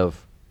purity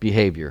of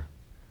behavior.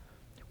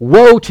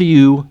 Woe to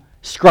you,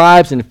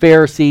 scribes and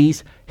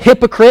Pharisees,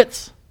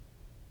 hypocrites!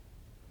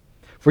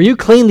 For you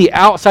clean the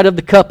outside of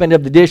the cup and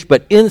of the dish,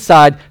 but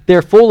inside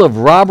they're full of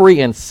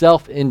robbery and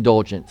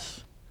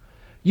self-indulgence.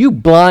 You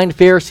blind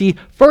Pharisee,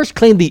 first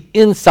clean the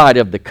inside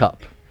of the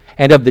cup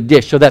and of the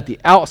dish, so that the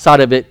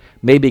outside of it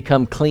may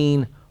become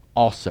clean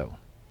also.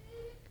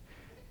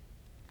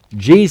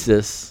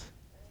 Jesus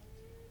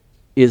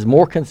is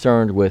more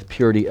concerned with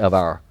purity of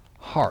our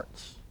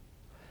hearts.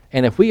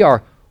 And if we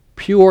are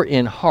pure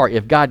in heart,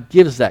 if God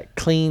gives that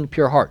clean,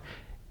 pure heart,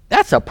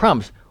 that's a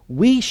promise.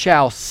 We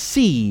shall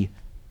see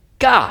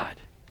God.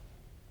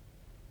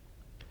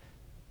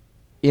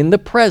 In the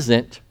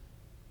present,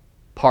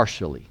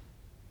 partially.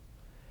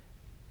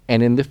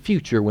 And in the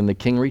future, when the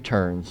King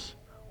returns,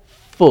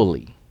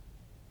 fully.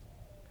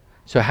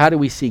 So how do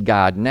we see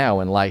God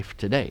now in life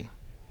today?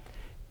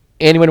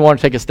 Anyone want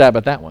to take a stab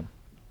at that one?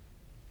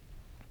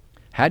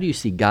 How do you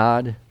see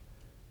God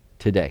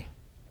today?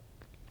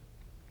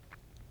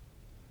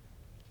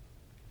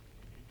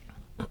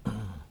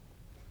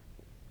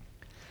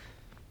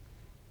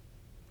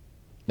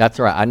 That's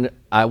all right.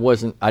 I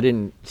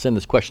didn't send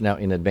this question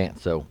out in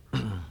advance, so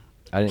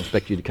I didn't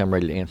expect you to come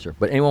ready to answer.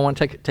 But anyone want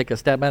to take a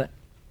stab at it? I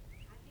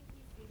think we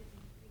see this in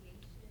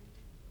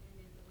creation and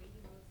in the way he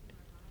moves in our lives,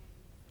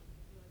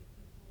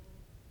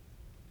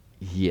 and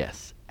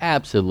Yes,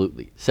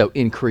 absolutely. So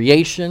in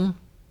creation,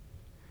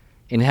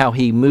 in how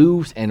he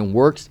moves and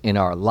works in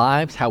our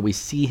lives, how we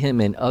see him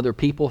in other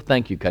people.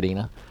 Thank you,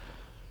 Karina.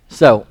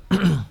 So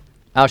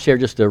I'll share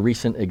just a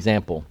recent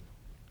example.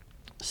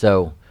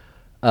 So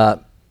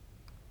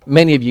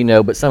many of you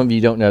know, but some of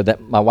you don't know, that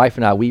my wife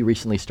and I, we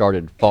recently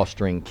started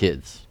fostering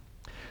kids.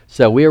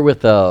 So we're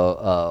with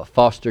a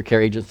foster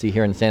care agency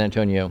here in San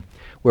Antonio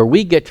where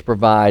we get to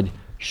provide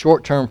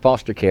short-term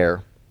foster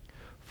care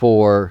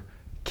for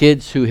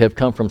kids who have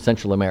come from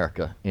Central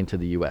America into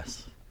the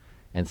U.S.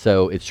 And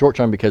so it's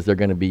short-term because they're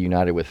going to be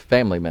united with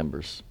family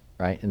members,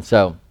 right? And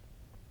so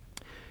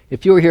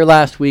if you were here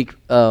last week,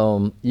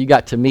 you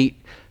got to meet,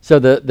 so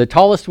the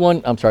tallest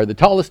one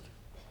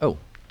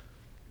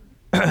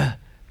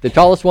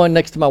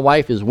next to my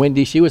wife is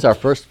Wendy. She was our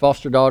first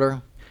foster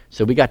daughter.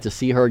 So we got to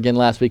see her again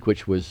last week,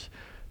 which was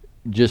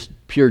just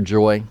pure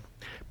joy.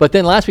 But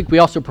then last week we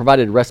also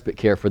provided respite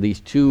care for these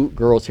two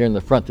girls here in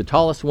the front. The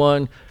tallest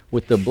one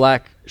with the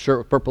black shirt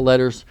with purple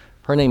letters,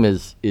 her name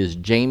is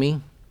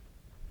Jamie.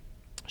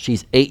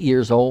 She's 8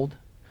 years old.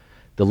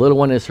 The little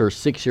one is her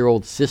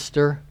 6-year-old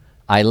sister,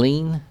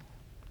 Eileen.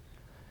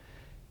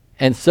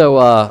 And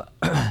so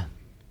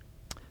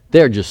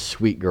they're just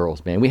sweet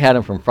girls, man. We had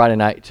them from Friday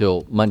night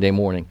till Monday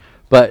morning.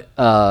 But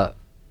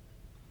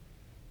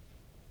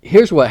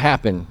here's what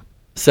happened.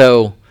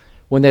 So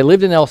when they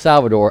lived in El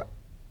Salvador,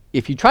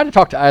 if you tried to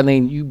talk to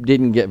Eileen, you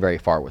didn't get very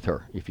far with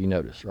her, if you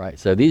notice, right?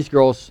 So these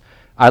girls,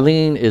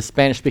 Eileen is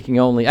Spanish-speaking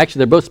only.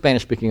 Actually, they're both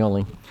Spanish-speaking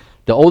only.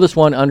 The oldest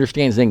one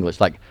understands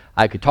English. Like,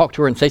 I could talk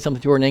to her and say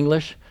something to her in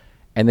English,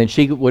 and then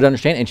she would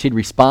understand, and she'd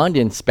respond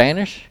in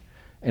Spanish,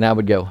 and I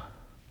would go,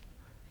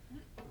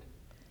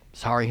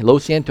 sorry, lo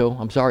siento,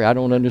 I'm sorry, I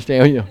don't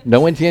understand,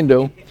 no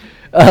entiendo.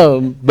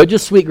 But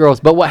just sweet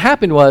girls. But what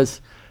happened was,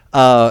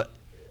 the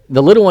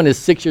little one is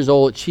 6 years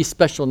old. She's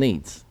special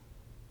needs.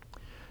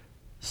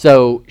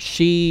 So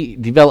she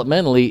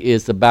developmentally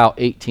is about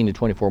 18 to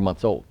 24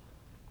 months old.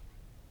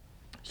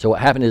 So what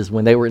happened is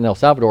when they were in El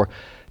Salvador,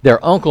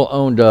 their uncle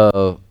owns,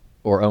 a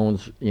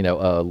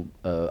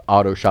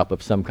auto shop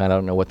of some kind. I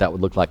don't know what that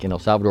would look like in El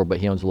Salvador, but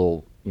he owns a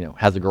little,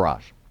 has a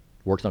garage,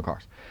 works on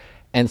cars.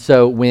 And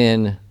so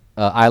when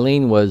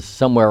Eileen was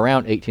somewhere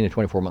around 18 to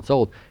 24 months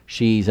old,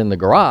 she's in the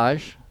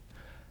garage,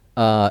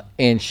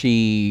 and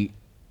she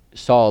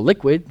saw a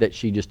liquid that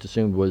she just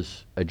assumed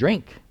was a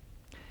drink.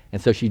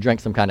 And so she drank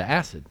some kind of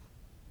acid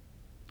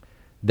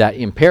that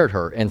impaired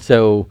her. And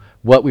so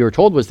what we were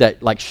told was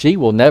that, like, she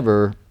will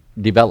never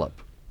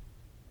develop.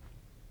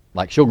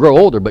 Like, she'll grow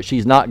older, but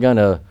she's not going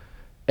to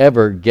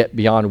ever get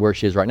beyond where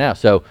she is right now.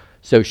 So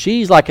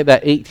she's like at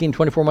that 18,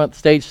 24-month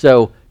stage.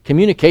 So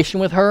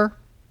communication with her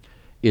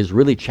is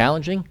really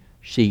challenging.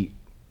 She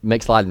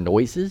makes a lot of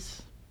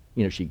noises.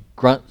 She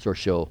grunts, or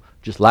she'll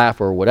just laugh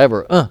or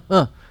whatever.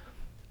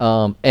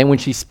 And when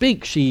she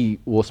speaks, she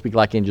will speak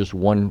like in just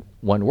one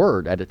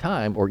word at a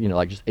time, or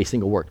like just a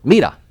single word.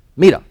 Mira,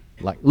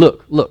 like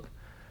look.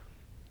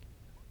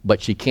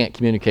 But she can't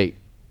communicate,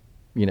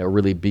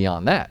 really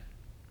beyond that.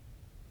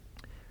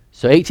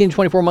 So 18 to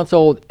 24 months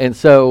old, and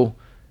so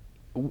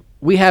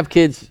we have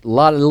kids, a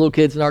lot of little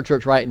kids in our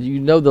church, right?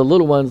 And the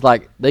little ones,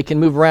 like, they can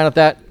move around at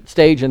that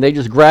stage, and they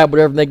just grab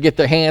whatever they get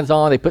their hands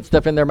on. They put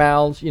stuff in their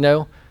mouths,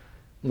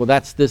 Well,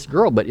 that's this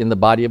girl, but in the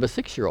body of a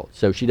 6-year-old.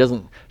 So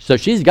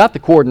she's got the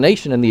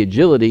coordination and the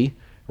agility,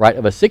 right,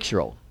 of a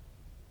 6-year-old.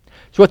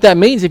 So what that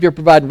means if you're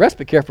providing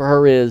respite care for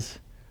her is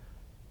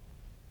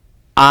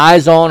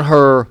eyes on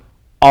her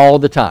all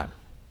the time.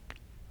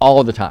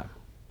 All the time.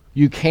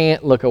 You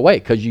can't look away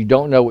because you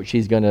don't know what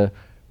she's going to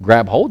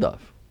grab hold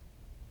of,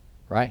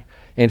 right?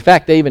 In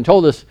fact, they even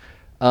told us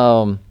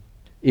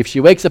if she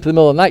wakes up in the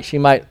middle of the night, she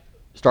might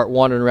start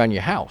wandering around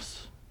your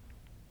house.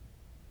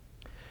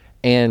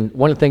 And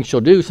one of the things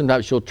she'll do,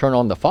 sometimes she'll turn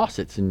on the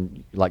faucets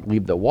and like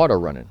leave the water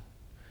running.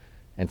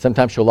 And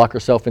sometimes she'll lock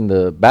herself in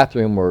the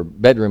bathroom or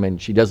bedroom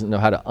and she doesn't know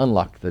how to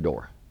unlock the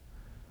door.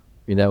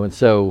 You know, and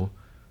so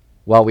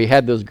while we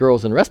had those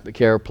girls in respite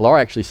care, Pilar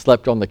actually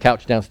slept on the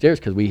couch downstairs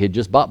because we had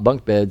just bought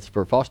bunk beds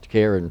for foster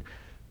care, and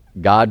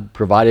God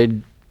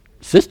provided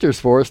sisters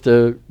for us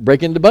to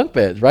break into bunk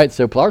beds, right?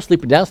 So Pilar's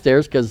sleeping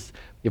downstairs because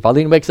if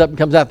Eileen wakes up and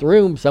comes out the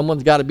room,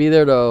 someone's got to be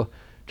there to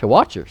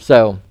watch her.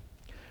 So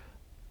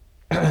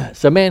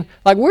man,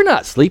 like we're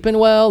not sleeping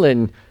well,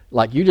 and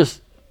like you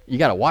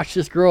got to watch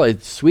this girl.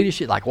 It's sweet as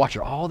shit. Like watch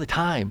her all the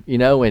time, you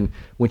know. And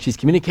when she's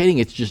communicating,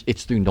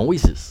 it's through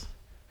noises.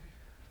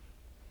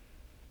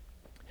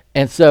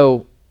 And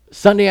so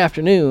Sunday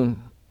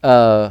afternoon,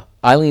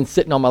 Eileen's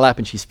sitting on my lap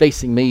and she's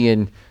facing me,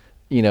 and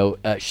you know,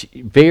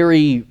 she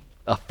very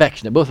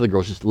affectionate. Both of the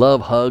girls just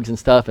love hugs and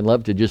stuff, and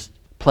love to just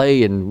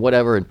play and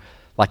whatever. And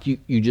like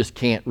you just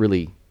can't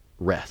really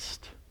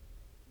rest.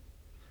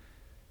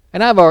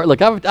 And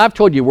I've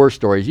told you worse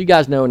stories. You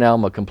guys know now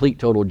I'm a complete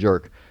total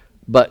jerk.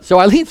 But so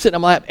Eileen's sitting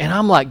on my lap, and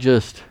I'm like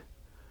just,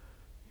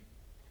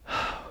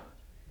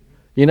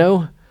 you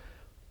know.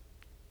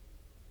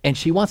 And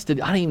she wants to,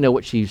 I don't even know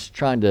what she's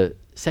trying to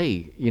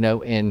say, you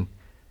know. And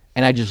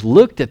I just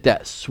looked at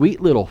that sweet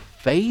little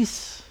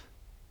face.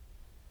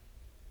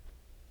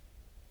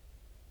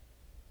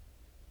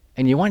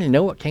 And you want to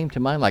know what came to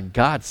mind? Like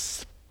God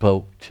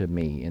spoke to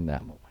me in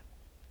that moment.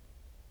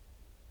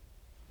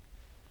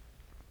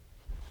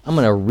 I'm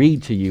going to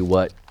read to you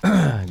what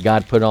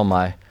God put on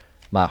my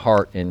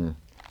heart and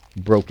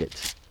broke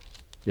it,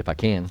 if I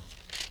can.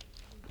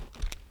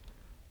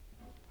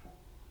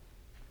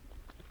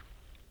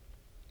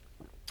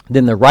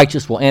 Then the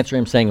righteous will answer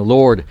him, saying,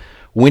 Lord,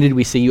 when did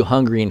we see you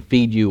hungry and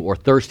feed you, or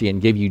thirsty and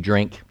give you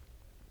drink?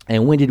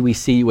 And when did we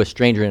see you a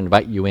stranger and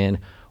invite you in,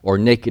 or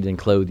naked and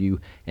clothe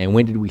you? And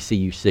when did we see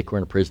you sick or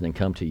in prison and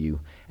come to you?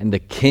 And the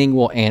king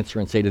will answer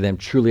and say to them,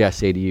 truly I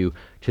say to you,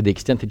 to the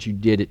extent that you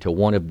did it to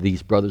one of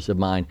these brothers of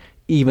mine,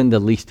 even the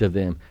least of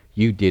them,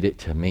 you did it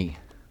to me.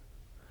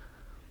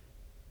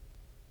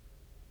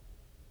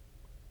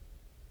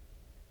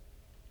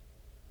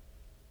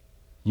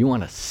 You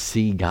want to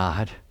see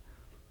God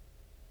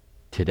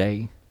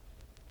today?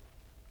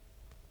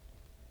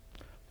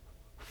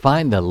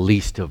 Find the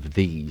least of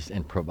these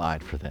and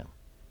provide for them.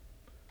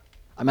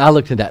 I mean, I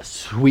looked at that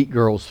sweet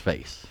girl's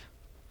face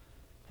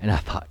and I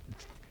thought,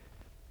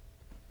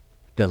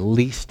 the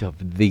least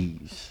of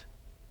these.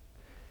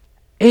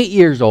 8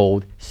 years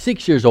old,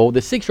 6 years old, the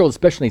 6-year-old with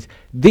special needs.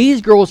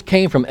 These girls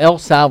came from El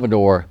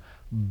Salvador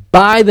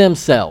by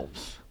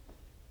themselves,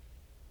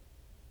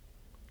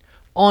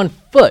 on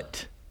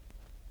foot.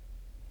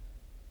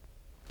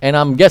 And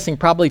I'm guessing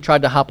probably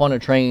tried to hop on a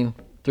train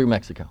through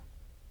Mexico.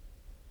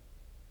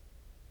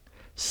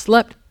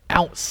 Slept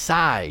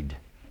outside.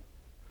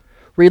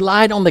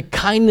 Relied on the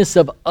kindness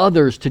of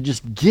others to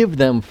just give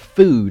them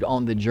food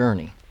on the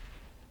journey.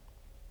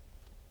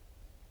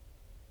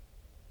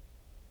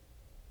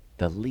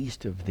 The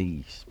least of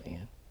these,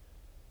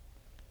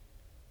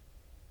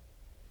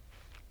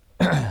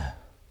 man.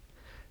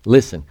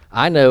 Listen,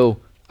 I know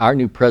our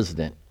new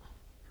president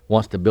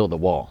wants to build a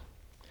wall.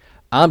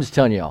 I'm just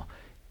telling y'all,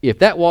 if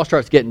that wall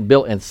starts getting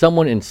built and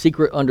someone in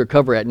secret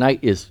undercover at night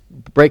is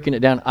breaking it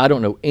down, I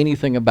don't know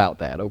anything about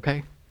that,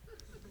 okay?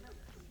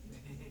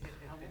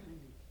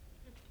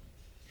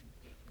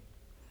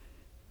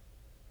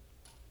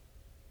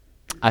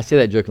 I say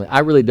that jokingly. I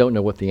really don't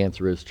know what the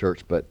answer is,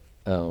 church, but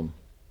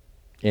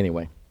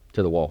anyway,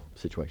 to the wall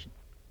situation.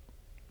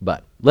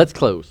 But let's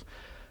close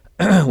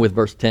with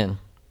verse 10.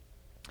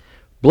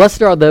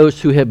 Blessed are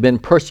those who have been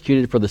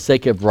persecuted for the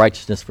sake of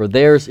righteousness, for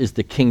theirs is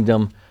the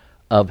kingdom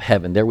of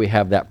heaven. There we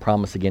have that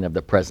promise again of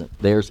the present.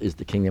 Theirs is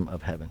the kingdom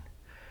of heaven.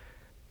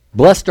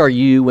 Blessed are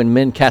you when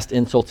men cast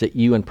insults at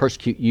you and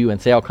persecute you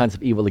and say all kinds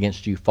of evil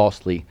against you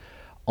falsely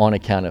on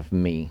account of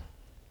me.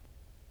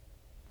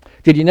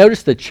 Did you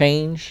notice the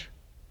change?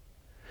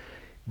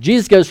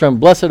 Jesus goes from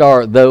blessed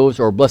are those,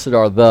 or blessed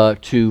are the,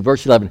 to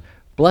verse 11,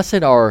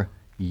 blessed are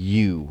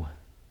you.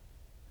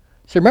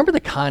 So remember the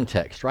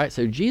context, right?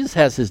 So Jesus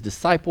has his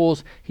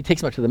disciples. He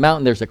takes them up to the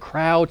mountain. There's a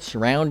crowd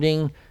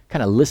surrounding,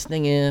 kind of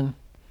listening in.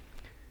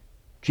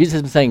 Jesus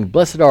has been saying,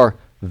 blessed are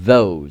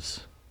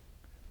those.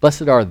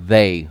 Blessed are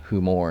they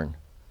who mourn.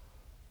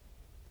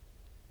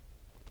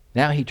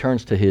 Now he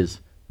turns to his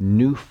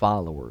new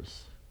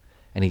followers,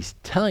 and he's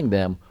telling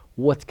them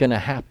what's going to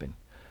happen.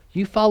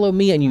 You follow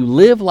me and you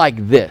live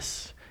like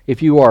this.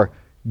 If you are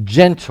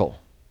gentle,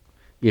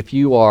 if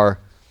you are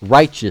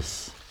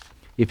righteous,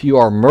 if you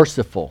are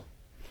merciful,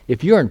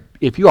 if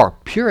you are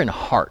pure in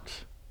heart,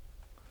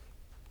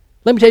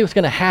 let me tell you what's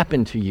going to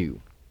happen to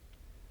you.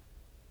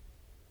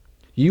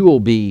 You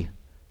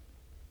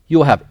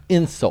will have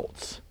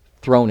insults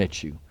thrown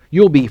at you.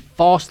 You'll be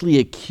falsely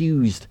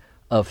accused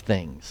of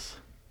things.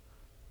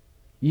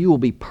 You will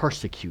be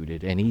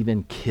persecuted and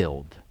even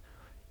killed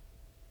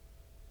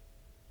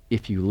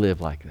if you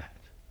live like that.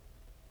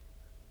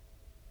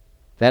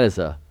 That is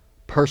a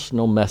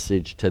personal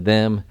message to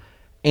them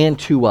and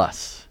to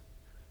us,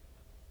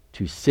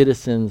 to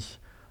citizens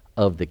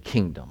of the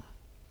kingdom.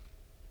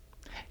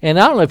 And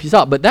I don't know if you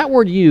saw it, but that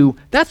word you,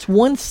 that's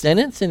one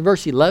sentence in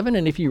verse 11.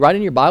 And if you write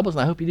in your Bibles,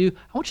 and I hope you do,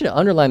 I want you to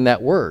underline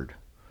that word.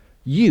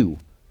 You.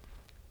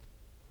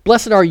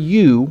 Blessed are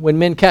you when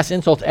men cast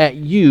insults at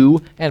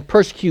you and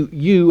persecute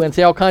you and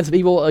say all kinds of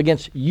evil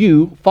against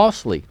you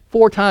falsely.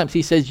 4 times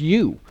he says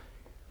you.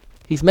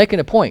 He's making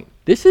a point.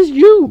 This is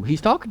you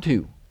he's talking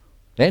to,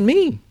 and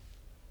me.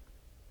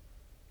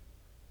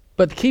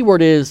 But the key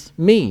word is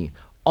me,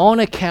 on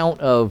account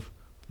of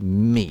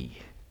me.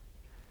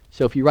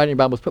 So if you write in your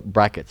Bibles, put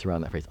brackets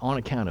around that phrase, on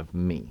account of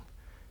me.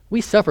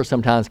 We suffer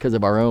sometimes because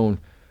of our own,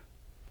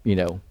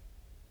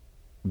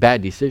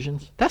 bad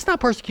decisions. That's not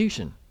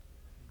persecution.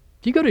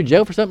 If you go to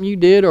jail for something you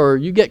did, or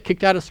you get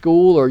kicked out of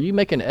school, or you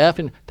make an F,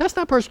 and that's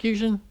not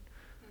persecution.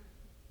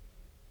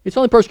 It's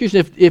only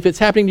persecution if it's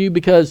happening to you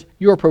because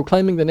you are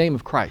proclaiming the name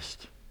of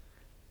Christ.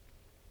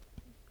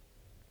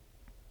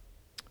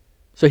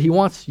 So he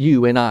wants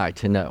you and I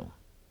to know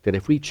that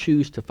if we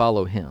choose to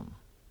follow him,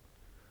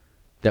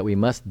 that we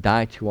must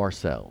die to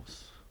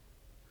ourselves,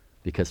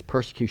 because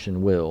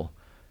persecution will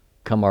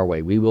come our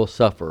way. We will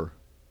suffer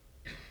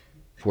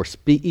for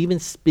even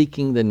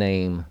speaking the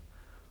name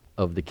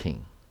of the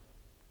King.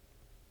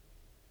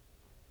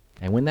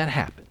 And when that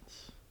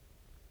happens,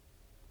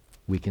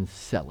 we can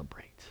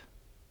celebrate.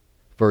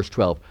 Verse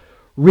 12,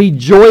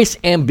 rejoice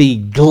and be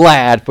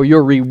glad, for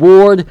your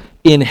reward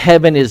in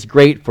heaven is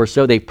great, for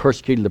so they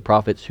persecuted the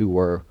prophets who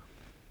were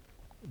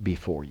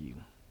before you.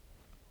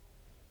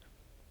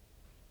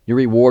 Your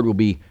reward will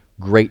be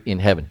great in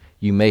heaven.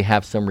 You may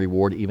have some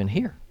reward even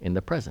here in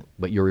the present,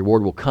 but your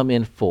reward will come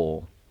in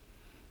full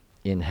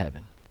in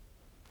heaven.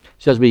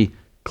 So as we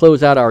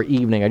close out our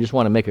evening, I just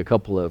want to make a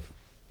couple of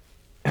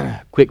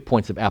quick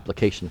points of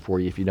application for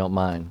you, if you don't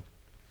mind.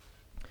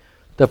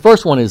 The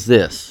first one is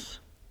this.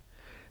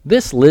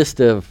 This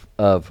list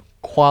of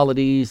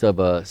qualities of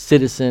a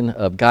citizen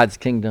of God's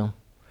kingdom,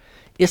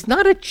 it's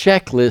not a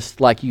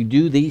checklist like you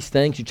do these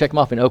things, you check them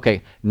off and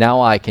okay,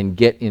 now I can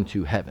get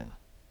into heaven.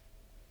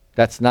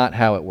 That's not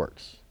how it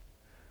works.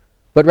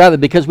 But rather,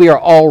 because we are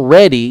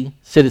already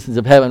citizens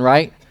of heaven,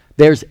 right?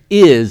 Theirs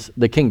is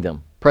the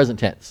kingdom, present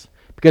tense.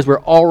 Because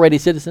we're already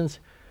citizens,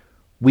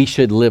 we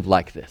should live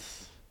like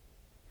this.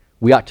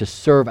 We ought to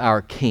serve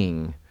our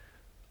King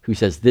who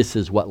says this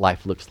is what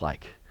life looks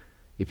like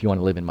if you want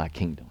to live in my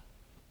kingdom.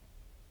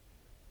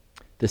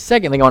 The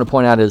second thing I want to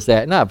point out is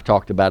that, and I've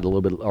talked about it a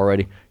little bit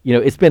already,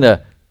 it's been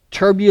a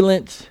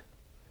turbulent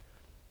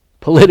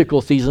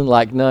political season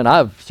like none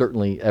I've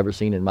certainly ever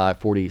seen in my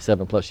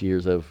 47 plus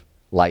years of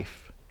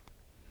life.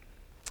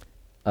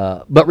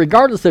 But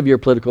regardless of your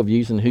political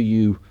views and who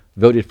you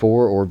voted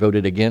for or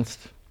voted against,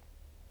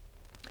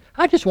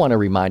 I just want to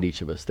remind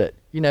each of us that,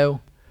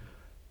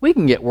 we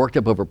can get worked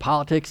up over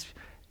politics.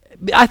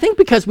 I think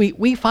because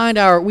we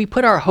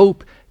put our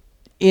hope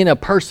in a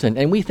person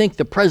and we think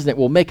the president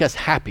will make us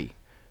happy,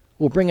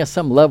 will bring us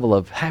some level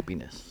of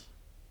happiness.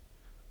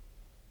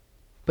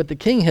 But the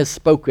King has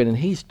spoken and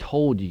he's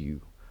told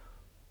you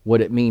what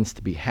it means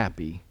to be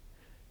happy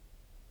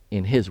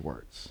in his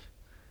words.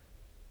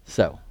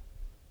 So,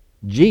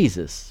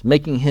 Jesus,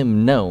 making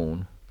him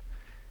known,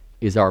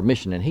 is our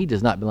mission, and he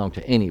does not belong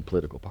to any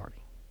political party.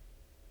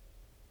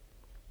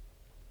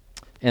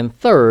 And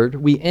third,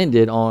 we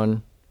ended on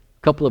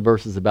a couple of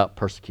verses about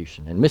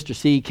persecution. And Mr.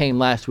 C came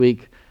last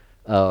week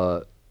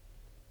and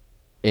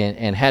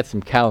had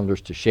some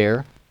calendars to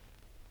share.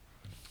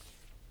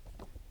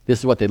 This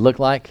is what they look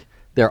like.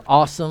 They're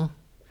awesome.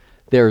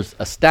 There's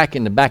a stack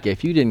in the back.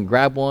 If you didn't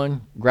grab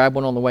one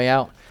on the way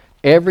out.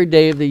 Every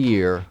day of the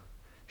year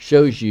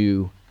shows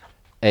you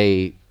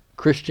a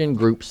Christian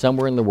group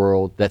somewhere in the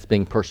world that's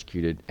being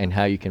persecuted and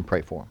how you can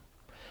pray for them.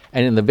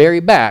 And in the very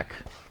back,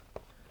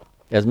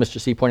 as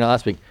Mr. C pointed out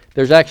last week,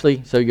 there's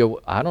actually, so you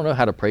go, I don't know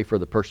how to pray for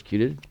the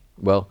persecuted.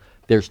 Well,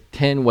 there's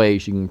 10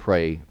 ways you can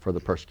pray for the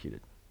persecuted.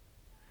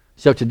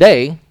 So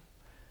today,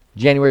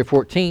 January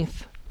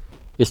 14th,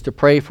 is to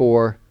pray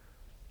for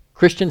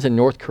Christians in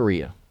North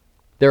Korea.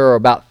 There are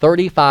about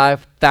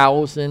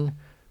 35,000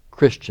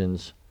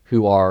 Christians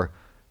who are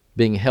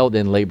being held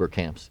in labor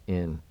camps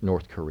in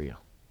North Korea.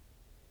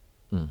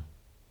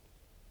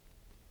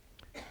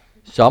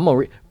 So I'm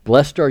going to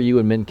blessed are you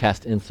when men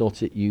cast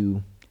insults at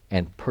you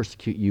and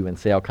persecute you and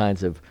say all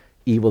kinds of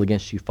evil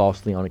against you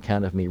falsely on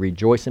account of me.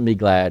 Rejoice and be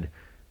glad,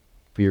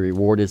 for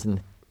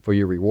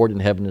your reward in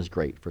heaven is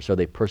great. For so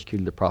they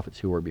persecuted the prophets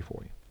who were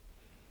before you.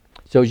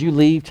 So as you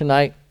leave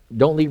tonight,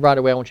 don't leave right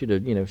away. I want you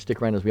to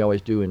stick around as we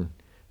always do and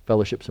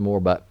fellowship some more.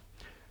 But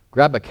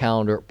grab a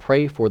calendar,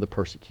 pray for the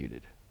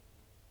persecuted.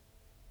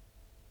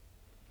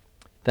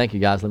 Thank you,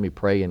 guys. Let me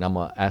pray, and I'm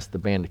going to ask the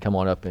band to come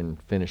on up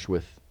and finish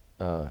with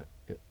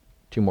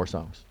 2 more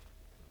songs.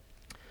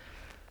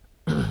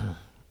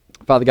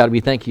 Father God, we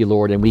thank you,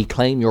 Lord, and we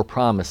claim your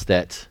promise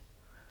that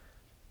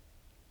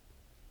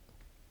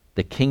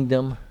the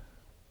kingdom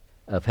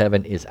of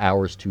heaven is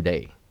ours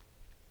today.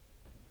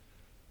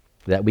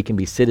 That we can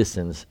be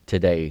citizens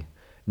today,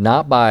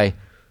 not by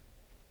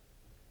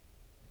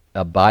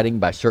abiding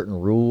by certain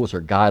rules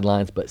or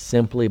guidelines, but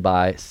simply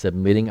by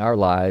submitting our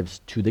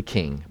lives to the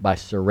King, by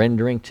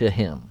surrendering to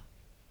him,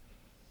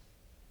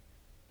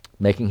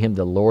 making him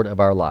the Lord of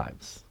our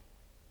lives.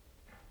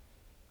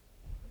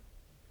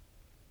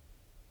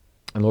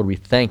 And Lord, we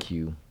thank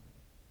you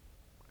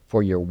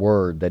for your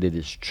word, that it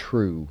is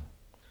true,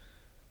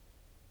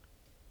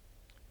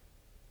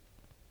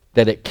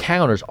 that it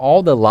counters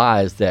all the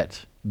lies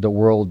that the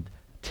world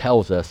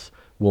tells us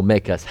will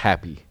make us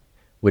happy,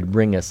 would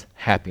bring us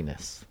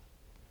happiness.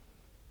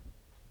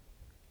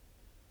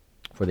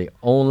 For the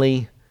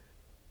only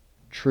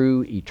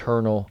true,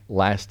 eternal,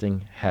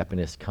 lasting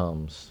happiness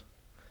comes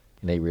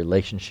in a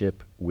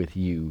relationship with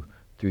you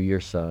through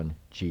your Son,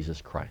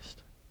 Jesus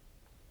Christ.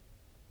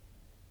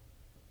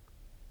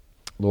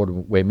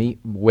 Lord,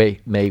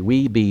 may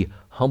we be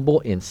humble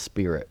in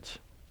spirit.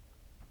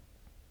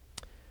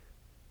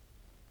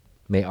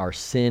 May our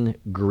sin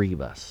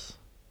grieve us.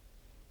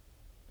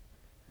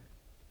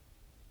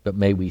 But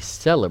may we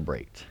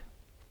celebrate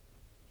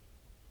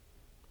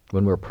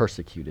when we're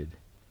persecuted,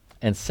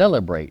 and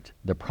celebrate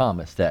the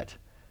promise that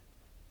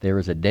there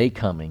is a day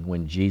coming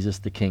when Jesus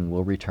the King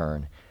will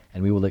return,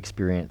 and we will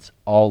experience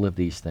all of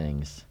these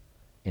things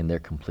in their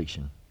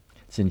completion.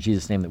 It's in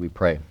Jesus' name that we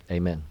pray.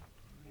 Amen.